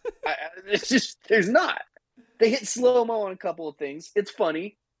to it. It's just, there's not. They hit slow-mo on a couple of things. It's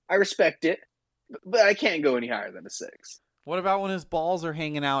funny. I respect it. But I can't go any higher than a 6. What about when his balls are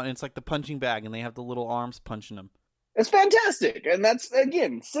hanging out and it's like the punching bag and they have the little arms punching him? It's fantastic. And that's,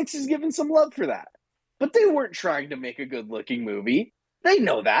 again, 6 is giving some love for that. But they weren't trying to make a good-looking movie. They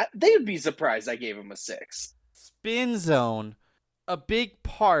know that. They would be surprised I gave him a 6. Spin Zone, a big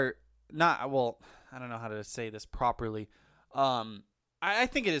part, I don't know how to say this properly. I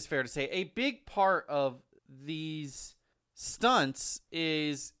think it is fair to say a big part of these stunts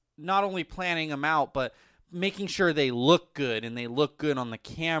is not only planning them out, but making sure they look good and they look good on the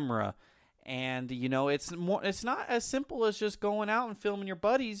camera. And, you know, it's not as simple as just going out and filming your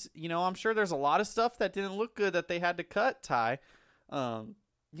buddies. You know, I'm sure there's a lot of stuff that didn't look good that they had to cut, Ty.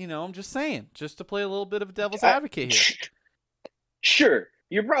 You know, I'm just saying, just to play a little bit of a devil's advocate here. Sure.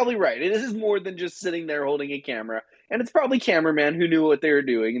 You're probably right. This is more than just sitting there holding a camera. And it's probably cameramen who knew what they were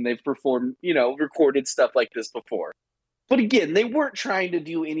doing and they've performed, you know, recorded stuff like this before. But again, they weren't trying to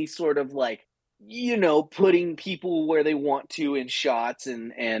do any sort of like, you know, putting people where they want to in shots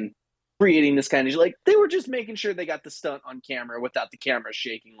and creating this kind of, like, they were just making sure they got the stunt on camera without the camera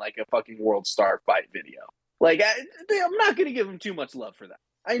shaking like a fucking World Star fight video. Like, I'm not going to give them too much love for that.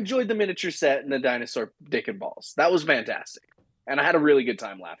 I enjoyed the miniature set and the dinosaur dick and balls. That was fantastic. And I had a really good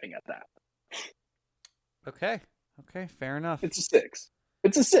time laughing at that. Okay, fair enough. It's a 6.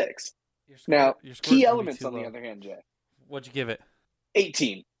 It's a 6. Now, key elements on the other hand, Jay. What'd you give it?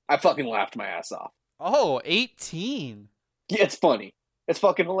 18. I fucking laughed my ass off. Oh, 18. Yeah, it's funny. It's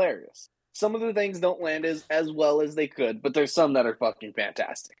fucking hilarious. Some of the things don't land as well as they could, but there's some that are fucking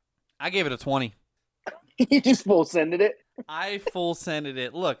fantastic. I gave it a 20. You just full sended it? I full sended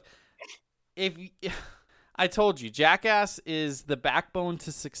it. Look, I told you, Jackass is the backbone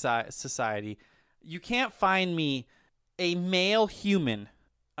to society. You can't find me a male human.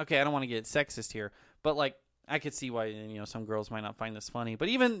 Okay, I don't want to get sexist here, but like, I could see why, you know, some girls might not find this funny. But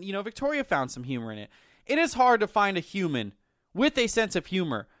even, you know, Victoria found some humor in it. It is hard to find a human with a sense of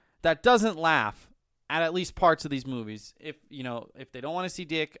humor that doesn't laugh at least parts of these movies. If, you know, if they don't want to see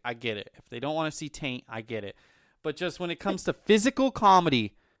dick, I get it. If they don't want to see taint, I get it. But just when it comes to physical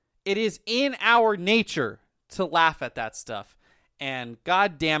comedy, it is in our nature to laugh at that stuff. And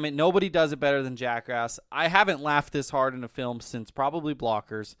god damn it, nobody does it better than Jackass. I haven't laughed this hard in a film since probably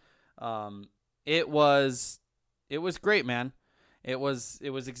Blockers. It was great, man. It was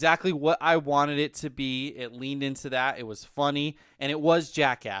exactly what I wanted it to be. It leaned into that. It was funny, and it was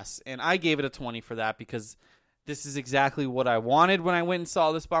Jackass. And I gave it a 20 for that because this is exactly what I wanted when I went and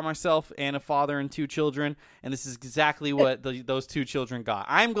saw this by myself and a father and 2 children. And this is exactly what those 2 children got.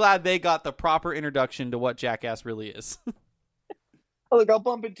 I'm glad they got the proper introduction to what Jackass really is. Look, I'll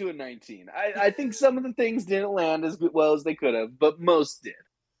bump into a 19. I think some of the things didn't land as well as they could have, but most did.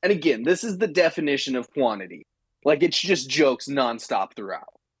 And again, this is the definition of quantity. Like, it's just jokes nonstop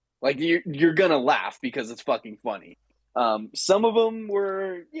throughout. Like, you're gonna laugh because it's fucking funny. Some of them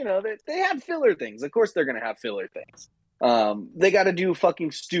were, you know, they had filler things. Of course they're gonna have filler things. They got to do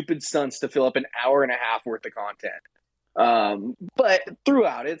fucking stupid stunts to fill up an hour and a half worth of content. But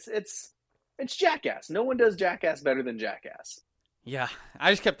throughout, it's Jackass. No one does Jackass better than Jackass. Yeah,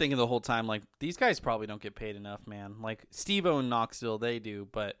 I just kept thinking the whole time, like, these guys probably don't get paid enough, man. Like, Steve-O and Knoxville, they do,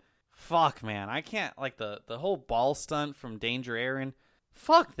 but fuck, man. I can't, like, the whole ball stunt from Danger Aaron.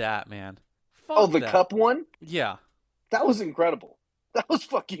 Fuck that, man. Fuck the that. cup one? Yeah. That was incredible. That was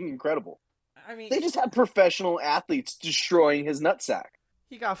fucking incredible. I mean, They just had professional athletes destroying his nutsack.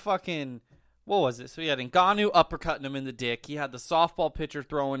 he got fucking, what was it? So he had Ngannou uppercutting him in the dick. He had the softball pitcher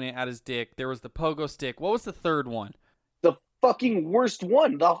throwing it at his dick. There was the pogo stick. What was the third one? The fucking worst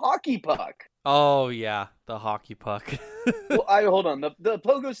one, the hockey puck. Oh, yeah, the hockey puck. Well, hold on. The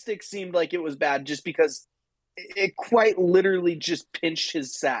pogo stick seemed like it was bad just because it quite literally just pinched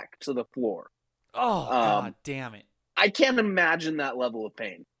his sack to the floor. Oh, God damn it. I can't imagine that level of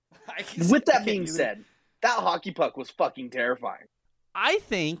pain. With that being said, that hockey puck was fucking terrifying. I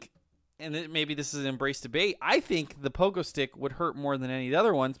think, and maybe this is an embrace debate, I think the pogo stick would hurt more than any of the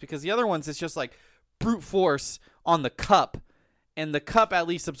other ones because the other ones, it's just like brute force on the cup, and the cup at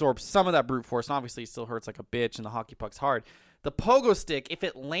least absorbs some of that brute force, and obviously it still hurts like a bitch, and the hockey puck's hard. The pogo stick, if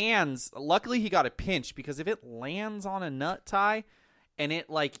it lands, luckily he got a pinch, because if it lands on a nut tie and it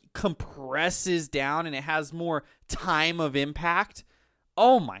like compresses down and it has more time of impact,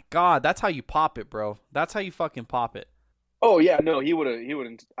 oh my God, that's how you pop it, bro. That's how you fucking pop it. Oh yeah, no, he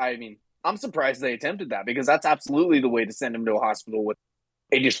wouldn't. I mean, I'm surprised they attempted that because that's absolutely the way to send him to a hospital with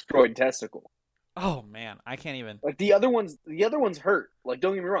a destroyed testicle. Oh man, I can't even. Like the other ones hurt. Like,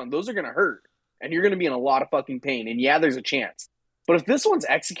 don't get me wrong, those are gonna hurt, and you're gonna be in a lot of fucking pain. And yeah, there's a chance. But if this one's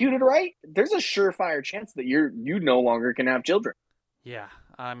executed right, there's a surefire chance that you no longer can have children. Yeah,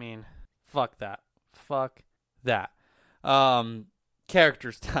 I mean, fuck that. Fuck that.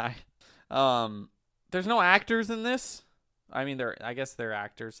 Characters, Ty. There's no actors in this. I mean, I guess they're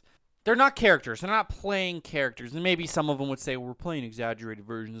actors. They're not characters. They're not playing characters. And maybe some of them would say, well, we're playing exaggerated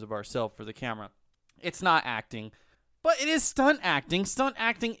versions of ourselves for the camera. It's not acting. But it is stunt acting. Stunt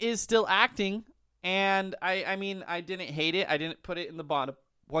acting is still acting. And I mean, I didn't hate it. I didn't put it in the bottom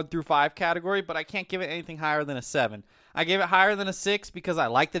 1 through 5 category, but I can't give it anything higher than a 7. I gave it higher than a 6 because I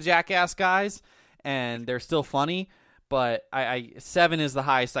like the Jackass guys, and they're still funny. But 7 is the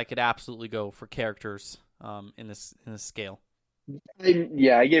highest I could absolutely go for characters in this scale.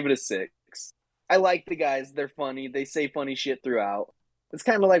 I gave it a 6. I like the guys. They're funny. They say funny shit throughout. It's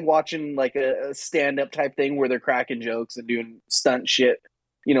kind of like watching like a stand-up type thing where they're cracking jokes and doing stunt shit,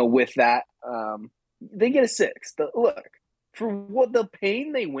 with that. They get a 6. Look, for what the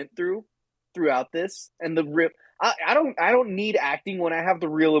pain they went throughout this and the rip. I don't need acting when I have the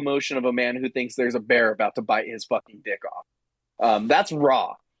real emotion of a man who thinks there's a bear about to bite his fucking dick off. That's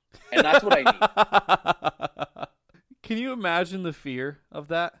raw, and that's what I need. Can you imagine the fear of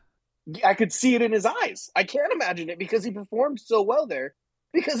that? I could see it in his eyes. I can't imagine it because he performed so well there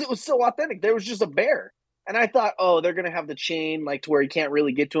because it was so authentic. There was just a bear, and I thought, oh, they're gonna have the chain like to where he can't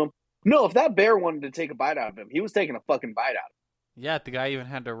really get to him. No, if that bear wanted to take a bite out of him, he was taking a fucking bite out of him. Yeah, the guy even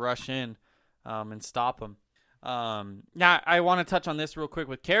had to rush in and stop him. Now, I want to touch on this real quick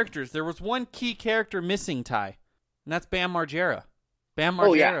with characters. There was one key character missing, Ty, and that's Bam Margera. Bam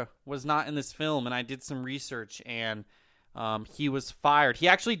Margera was not in this film, and I did some research, and he was fired. He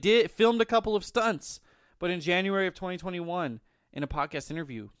actually filmed a couple of stunts, but in January of 2021, in a podcast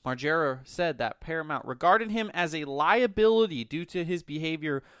interview, Margera said that Paramount regarded him as a liability due to his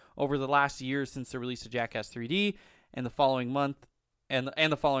behavior over the last year since the release of Jackass 3D, and the following month,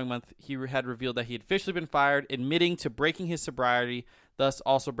 he had revealed that he had officially been fired, admitting to breaking his sobriety, thus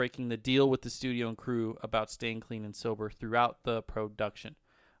also breaking the deal with the studio and crew about staying clean and sober throughout the production.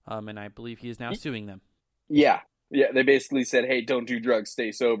 And I believe he is now suing them. Yeah, they basically said, hey, don't do drugs,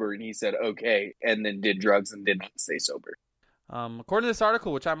 stay sober. And he said, okay, and then did drugs and did not stay sober. According to this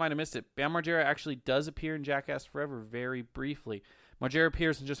article, which I might have missed it, Bam Margera actually does appear in Jackass Forever very briefly. Margera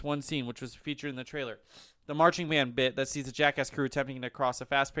appears in just one scene, which was featured in the trailer. The marching band bit that sees the Jackass crew attempting to cross a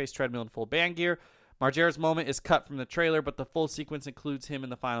fast-paced treadmill in full band gear. Margera's moment is cut from the trailer, but the full sequence includes him in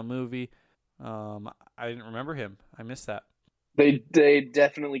the final movie. I didn't remember him. I missed that. They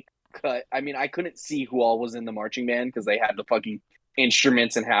definitely cut. I mean, I couldn't see who all was in the marching band because they had the fucking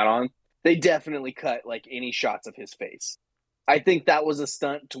instruments and hat on. They definitely cut like any shots of his face. I think that was a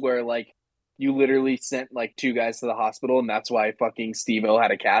stunt to where like you literally sent like 2 guys to the hospital, and that's why fucking Steve-O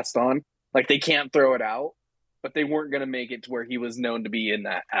had a cast on. Like, they can't throw it out, but they weren't going to make it to where he was known to be in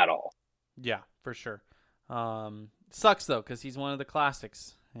that at all. Yeah, for sure. Sucks, though, because he's one of the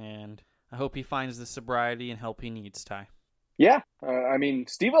classics, and I hope he finds the sobriety and help he needs, Ty. Yeah, I mean,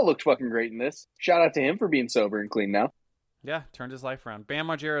 Steve-O looked fucking great in this. Shout out to him for being sober and clean now. Yeah, turned his life around. Bam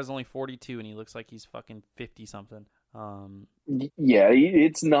Margera is only 42, and he looks like he's fucking 50-something. Yeah,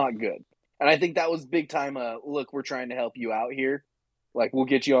 it's not good. And I think that was big time, look, we're trying to help you out here. Like, we'll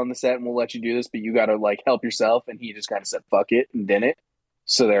get you on the set and we'll let you do this, but you got to, like, help yourself. And he just kind of said, fuck it, and didn't.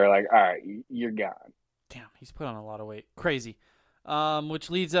 So they were like, all right, you're gone. Damn, he's put on a lot of weight. Crazy. Which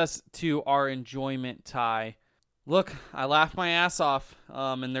leads us to our enjoyment, Ty. Look, I laughed my ass off,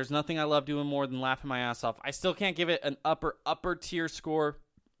 and there's nothing I love doing more than laughing my ass off. I still can't give it an upper tier score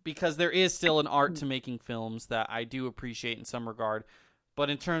because there is still an art to making films that I do appreciate in some regard. But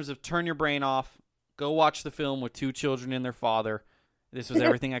in terms of turn your brain off, go watch the film with two children and their father. This was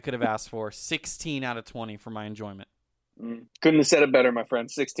everything I could have asked for. 16 out of 20 for my enjoyment. Couldn't have said it better, my friend.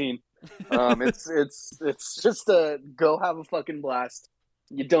 16. It's just a go have a fucking blast.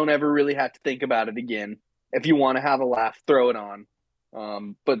 You don't ever really have to think about it again. If you want to have a laugh, throw it on.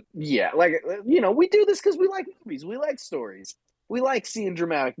 But yeah, like, we do this because we like movies. We like stories. We like seeing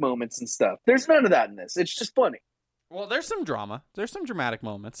dramatic moments and stuff. There's none of that in this. It's just funny. Well, there's some drama. There's some dramatic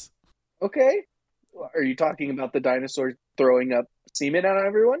moments. Okay. Are you talking about the dinosaur throwing up semen on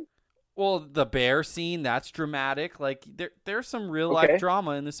everyone? Well, the bear scene, that's dramatic. Like, there's some real-life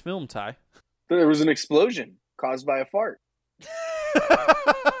drama in this film, Ty. There was an explosion caused by a fart.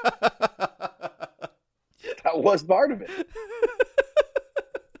 That was part of it.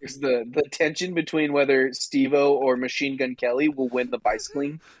 There's the tension between whether Steve-O or Machine Gun Kelly will win the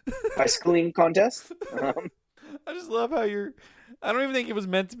bicycling contest. I just love how I don't even think it was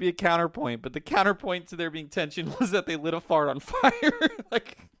meant to be a counterpoint, but the counterpoint to there being tension was that they lit a fart on fire.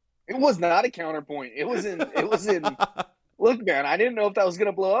 Like, it was not a counterpoint. It was in. Look, man, I didn't know if that was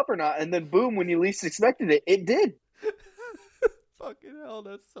gonna blow up or not, and then boom, when you least expected it, it did. Fucking hell,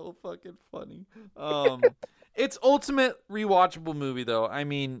 that's so fucking funny. It's ultimate rewatchable movie, though. I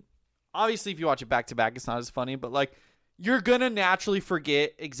mean, obviously, if you watch it back to back, it's not as funny, but like, you're gonna naturally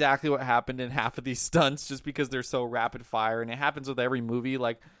forget exactly what happened in half of these stunts just because they're so rapid fire, and it happens with every movie.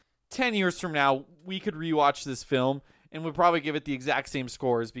 Like, 10 years from now, we could rewatch this film and would probably give it the exact same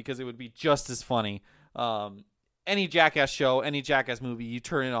scores because it would be just as funny. Any Jackass show, any Jackass movie, you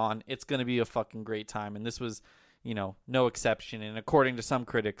turn it on, it's gonna be a fucking great time, and this was, no exception. And according to some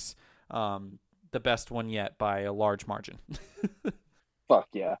critics, the best one yet by a large margin. Fuck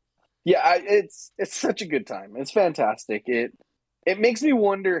yeah. Yeah, it's such a good time. It's fantastic. It makes me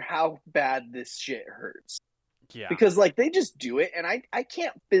wonder how bad this shit hurts. Yeah. Because, like, they just do it, and I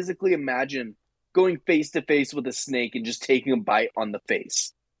can't physically imagine going face-to-face with a snake and just taking a bite on the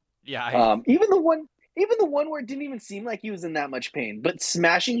face. Yeah. Even the one where it didn't even seem like he was in that much pain, but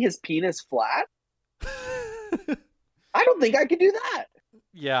smashing his penis flat? I don't think I could do that.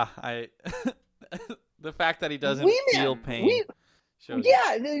 Yeah, the fact that he doesn't feel pain shows.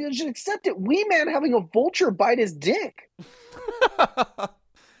 Yeah, you should accept it. Wee Man having a vulture bite his dick.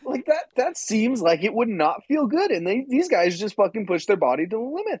 Like, that seems like it would not feel good, and these guys just fucking push their body to the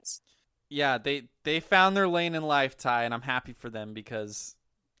limits. Yeah, they found their lane in life, Ty, and I'm happy for them because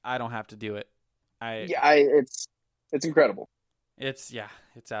I don't have to do it. It's incredible. It's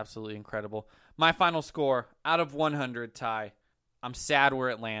absolutely incredible. My final score out of 100, Ty. I'm sad where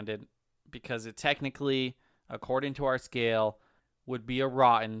it landed because it technically, according to our scale, would be a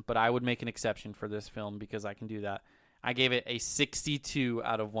rotten, but I would make an exception for this film because I can do that. I gave it a 62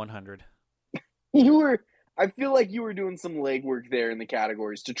 out of 100. I feel like you were doing some legwork there in the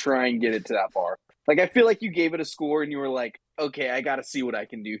categories to try and get it to that bar. Like, I feel like you gave it a score and you were like, okay, I got to see what I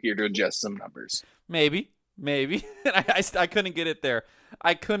can do here to adjust some numbers. Maybe. I couldn't get it there.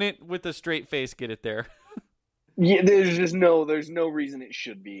 I couldn't, with a straight face, get it there. Yeah, there's no reason it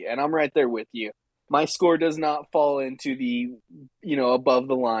should be. And I'm right there with you. My score does not fall into the, above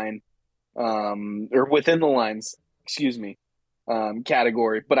the line, or within the lines,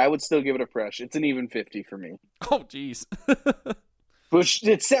 category, but I would still give it a fresh. It's an even 50 for me. Oh, jeez. Which,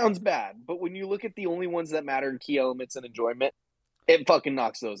 it sounds bad, but when you look at the only ones that matter in key elements and enjoyment, it fucking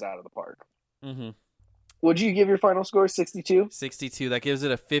knocks those out of the park. Mm-hmm. Would you give your final score 62? 62. That gives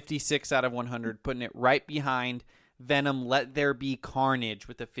it a 56 out of 100, putting it right behind Venom Let There Be Carnage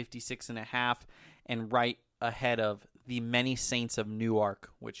with a 56.5, and right ahead of The Many Saints of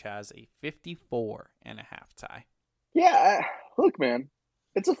Newark, which has a 54.5 Ty. Yeah, look, man,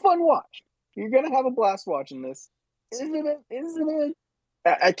 it's a fun watch. You're going to have a blast watching this. Isn't it?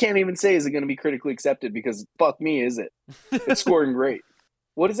 I can't even say is it going to be critically accepted because fuck me, is it? It's scoring great.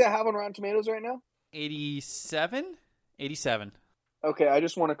 What does it have on Rotten Tomatoes right now? 87. Okay, I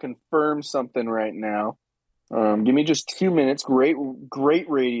just want to confirm something right now. Give me just 2 minutes. Great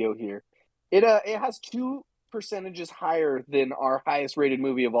radio here. It has 2 percentages higher than our highest rated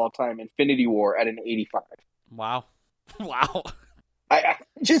movie of all time, Infinity War, at an 85. Wow. I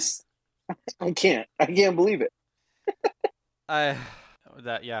can't believe it. I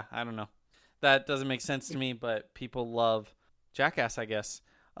don't know. That doesn't make sense to me, but people love Jackass, I guess.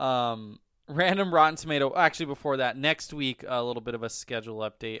 Random Rotten Tomato. Actually, before that, next week, a little bit of a schedule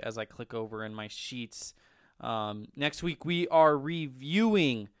update as I click over in my sheets. Next week, we are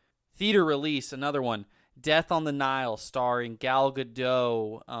reviewing theater release, another one, Death on the Nile, starring Gal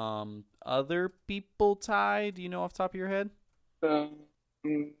Gadot. Other people, Ty? Do you know off the top of your head?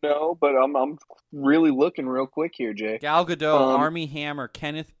 No, but I'm really looking real quick here, Jay. Gal Gadot, Armie Hammer,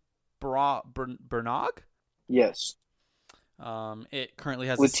 Kenneth Branagh? Yes. It currently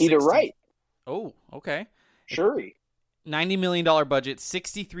has Letitia Wright. Oh, okay. Shuri. $90 million budget,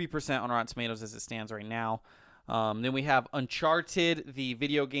 63% on Rotten Tomatoes as it stands right now. Then we have Uncharted, the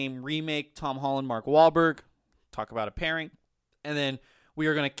video game remake, Tom Holland, Mark Wahlberg. Talk about a pairing. And then we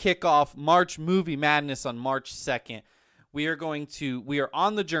are going to kick off March Movie Madness on March 2nd. We are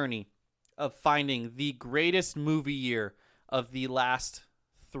on the journey of finding the greatest movie year of the last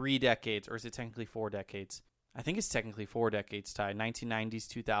 3 decades, or is it technically 4 decades? I think it's technically 4 decades, Ty. 1990s,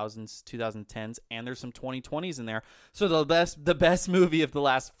 2000s, 2010s, and there's some 2020s in there. So the best movie of the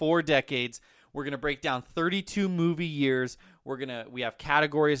last 4 decades. We're going to break down 32 movie years. We have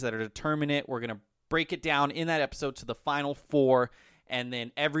categories that are determine it. We're going to break it down in that episode to the final 4, and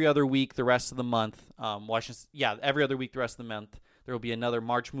then every other week the rest of the month, every other week the rest of the month, there will be another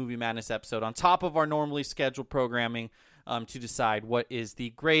March Movie Madness episode on top of our normally scheduled programming to decide what is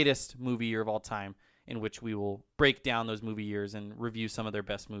the greatest movie year of all time, in which we will break down those movie years and review some of their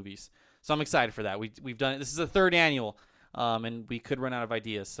best movies. So I'm excited for that. We've done it. This is the 3rd annual, and we could run out of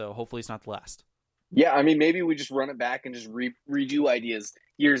ideas, so hopefully it's not the last. Yeah, I mean, maybe we just run it back and just redo ideas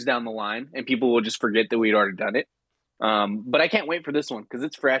years down the line, and people will just forget that we'd already done it. But I can't wait for this one because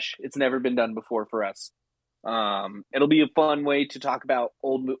it's fresh. It's never been done before for us. It'll be a fun way to talk about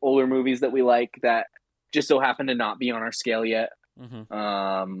older movies that we like that just so happen to not be on our scale yet.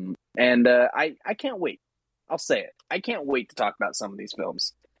 Mm-hmm. I can't wait. I'll say it. I can't wait to talk about some of these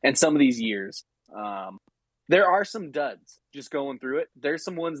films and some of these years. There are some duds just going through it. There's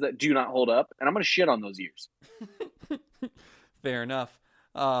some ones that do not hold up, and I'm going to shit on those years. Fair enough.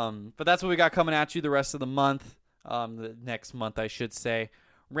 But that's what we got coming at you the rest of the month. The next month, I should say.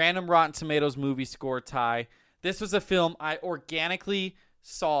 Random Rotten Tomatoes movie score, Ty. This was a film I organically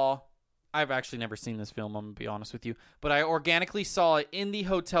saw. I've actually never seen this film, I'm going to be honest with you. But I organically saw it in the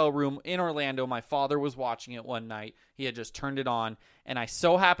hotel room in Orlando. My father was watching it one night. He had just turned it on. And I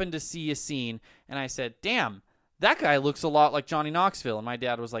so happened to see a scene. And I said, damn, that guy looks a lot like Johnny Knoxville. And my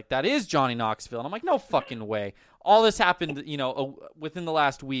dad was like, that is Johnny Knoxville. And I'm like, no fucking way. All this happened, within the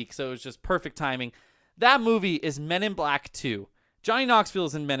last week. So it was just perfect timing. That movie is Men in Black 2. Johnny Knoxville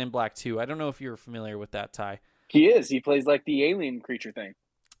is in Men in Black 2. I don't know if you're familiar with that, Ty. He is. He plays like the alien creature thing.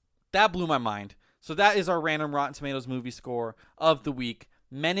 That blew my mind. So that is our random Rotten Tomatoes movie score of the week.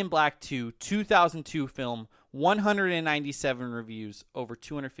 Men in Black 2, 2002 film, 197 reviews, over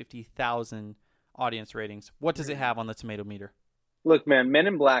 250,000 audience ratings. What does it have on the tomato meter? Look, man, Men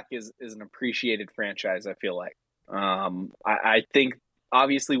in Black is an appreciated franchise, I feel like. I think,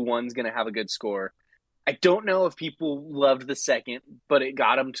 obviously, one's going to have a good score. I don't know if people loved the second, but it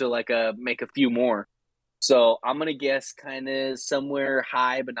got them to make a few more. So I'm going to guess kind of somewhere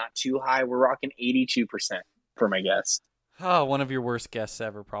high, but not too high. We're rocking 82% for my guess. Oh, one of your worst guesses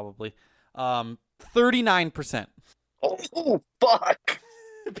ever, probably. 39%. Oh, fuck.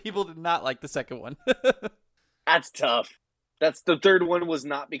 People did not like the second one. That's tough. The third one was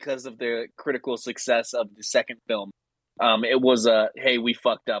not because of the critical success of the second film. It was hey, we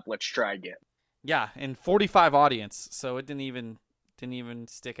fucked up. Let's try again. Yeah, and 45 audience, so it didn't even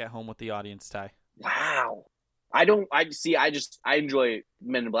stick at home with the audience, Ty. Wow. I enjoy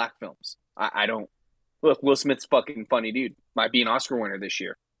Men in Black films. I don't look, Will Smith's fucking funny dude. Might be an Oscar winner this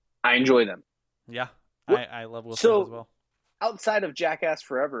year. I enjoy them. Yeah. I love Will Smith as well. Outside of Jackass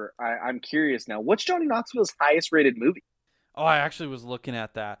Forever, I'm curious now. What's Johnny Knoxville's highest rated movie? Oh, I actually was looking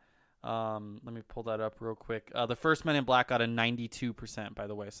at that. Let me pull that up real quick. The first Men in Black got a 92%, by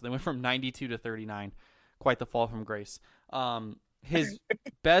the way. So they went from 92 to 39. Quite the fall from grace. His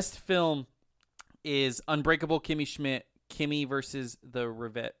best film is Unbreakable Kimmy Schmidt, Kimmy versus the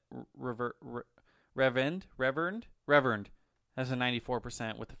Reverend. That's a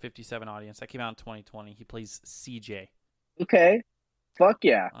 94% with a 57 audience. That came out in 2020. He plays CJ. Okay. Fuck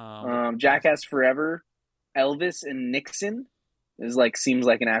yeah. Jackass Forever, Elvis and Nixon seems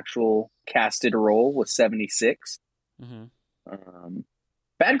like an actual casted role with 76. Mm-hmm.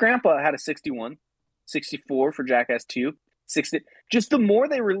 Bad Grandpa had a 61, 64 for Jackass 2, 60. Just the more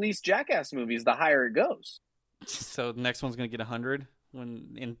they release Jackass movies, the higher it goes. So the next one's going to get 100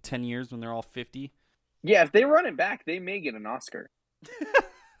 in 10 years when they're all 50. Yeah, if they run it back, they may get an Oscar.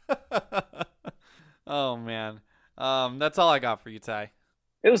 Oh, man. That's all I got for you, Ty.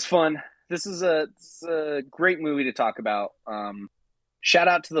 It was fun. This is a great movie to talk about. Shout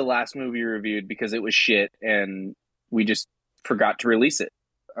out to the last movie we reviewed because it was shit and we just forgot to release it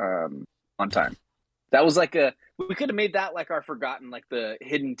on time. That was we could have made that like our forgotten, like the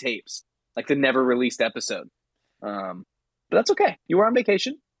hidden tapes, like the never released episode. But that's okay. You were on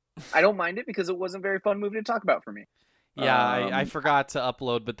vacation. I don't mind it because it wasn't a very fun movie to talk about for me. Yeah, I forgot to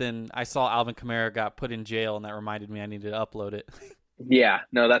upload, but then I saw Alvin Kamara got put in jail, and that reminded me I needed to upload it. Yeah,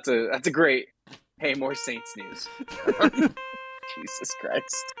 no, that's a great. Hey, more Saints news. Jesus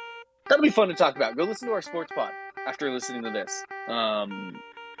Christ, that'll be fun to talk about. Go listen to our sports pod after listening to this,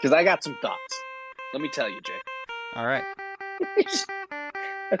 because I got some thoughts. Let me tell you, Jay. All right.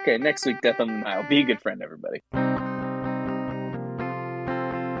 Okay, next week, Death on the Nile. Be a good friend, everybody.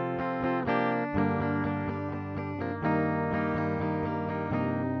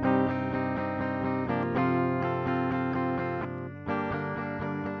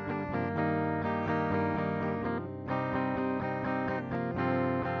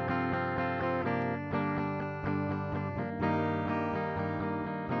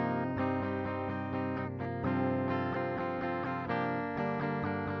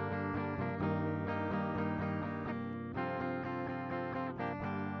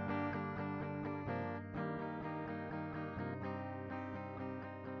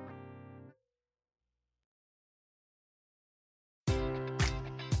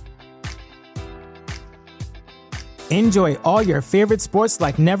 Enjoy all your favorite sports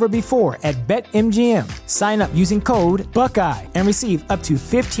like never before at BetMGM. Sign up using code Buckeye and receive up to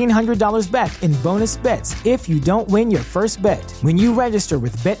 $1,500 back in bonus bets if you don't win your first bet. When you register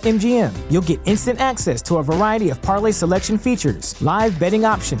with BetMGM, you'll get instant access to a variety of parlay selection features, live betting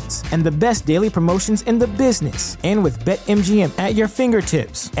options, and the best daily promotions in the business. And with BetMGM at your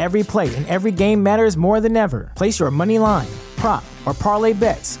fingertips, every play and every game matters more than ever. Place your money line, prop, or parlay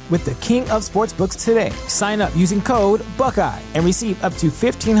bets with the king of sportsbooks today. Sign up using code Buckeye and receive up to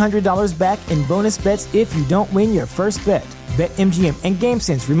 $1,500 back in bonus bets if you don't win your first bet. BetMGM and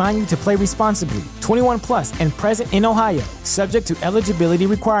GameSense remind you to play responsibly. 21 plus and present in Ohio, subject to eligibility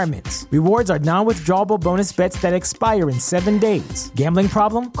requirements. Rewards are non-withdrawable bonus bets that expire in 7 days. Gambling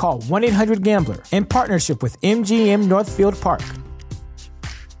problem? Call 1-800-GAMBLER. In partnership with MGM Northfield Park.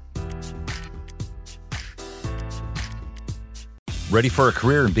 Ready for a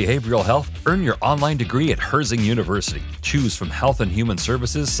career in behavioral health? Earn your online degree at Herzing University. Choose from health and human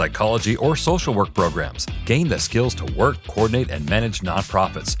services, psychology, or social work programs. Gain the skills to work, coordinate, and manage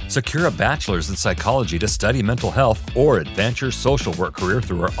nonprofits. Secure a bachelor's in psychology to study mental health, or advance your social work career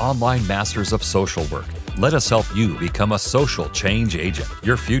through our online Masters of Social Work. Let us help you become a social change agent.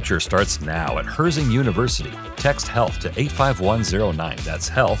 Your future starts now at Herzing University. Text HEALTH to 85109. That's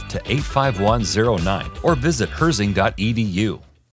HEALTH to 85109. Or visit herzing.edu.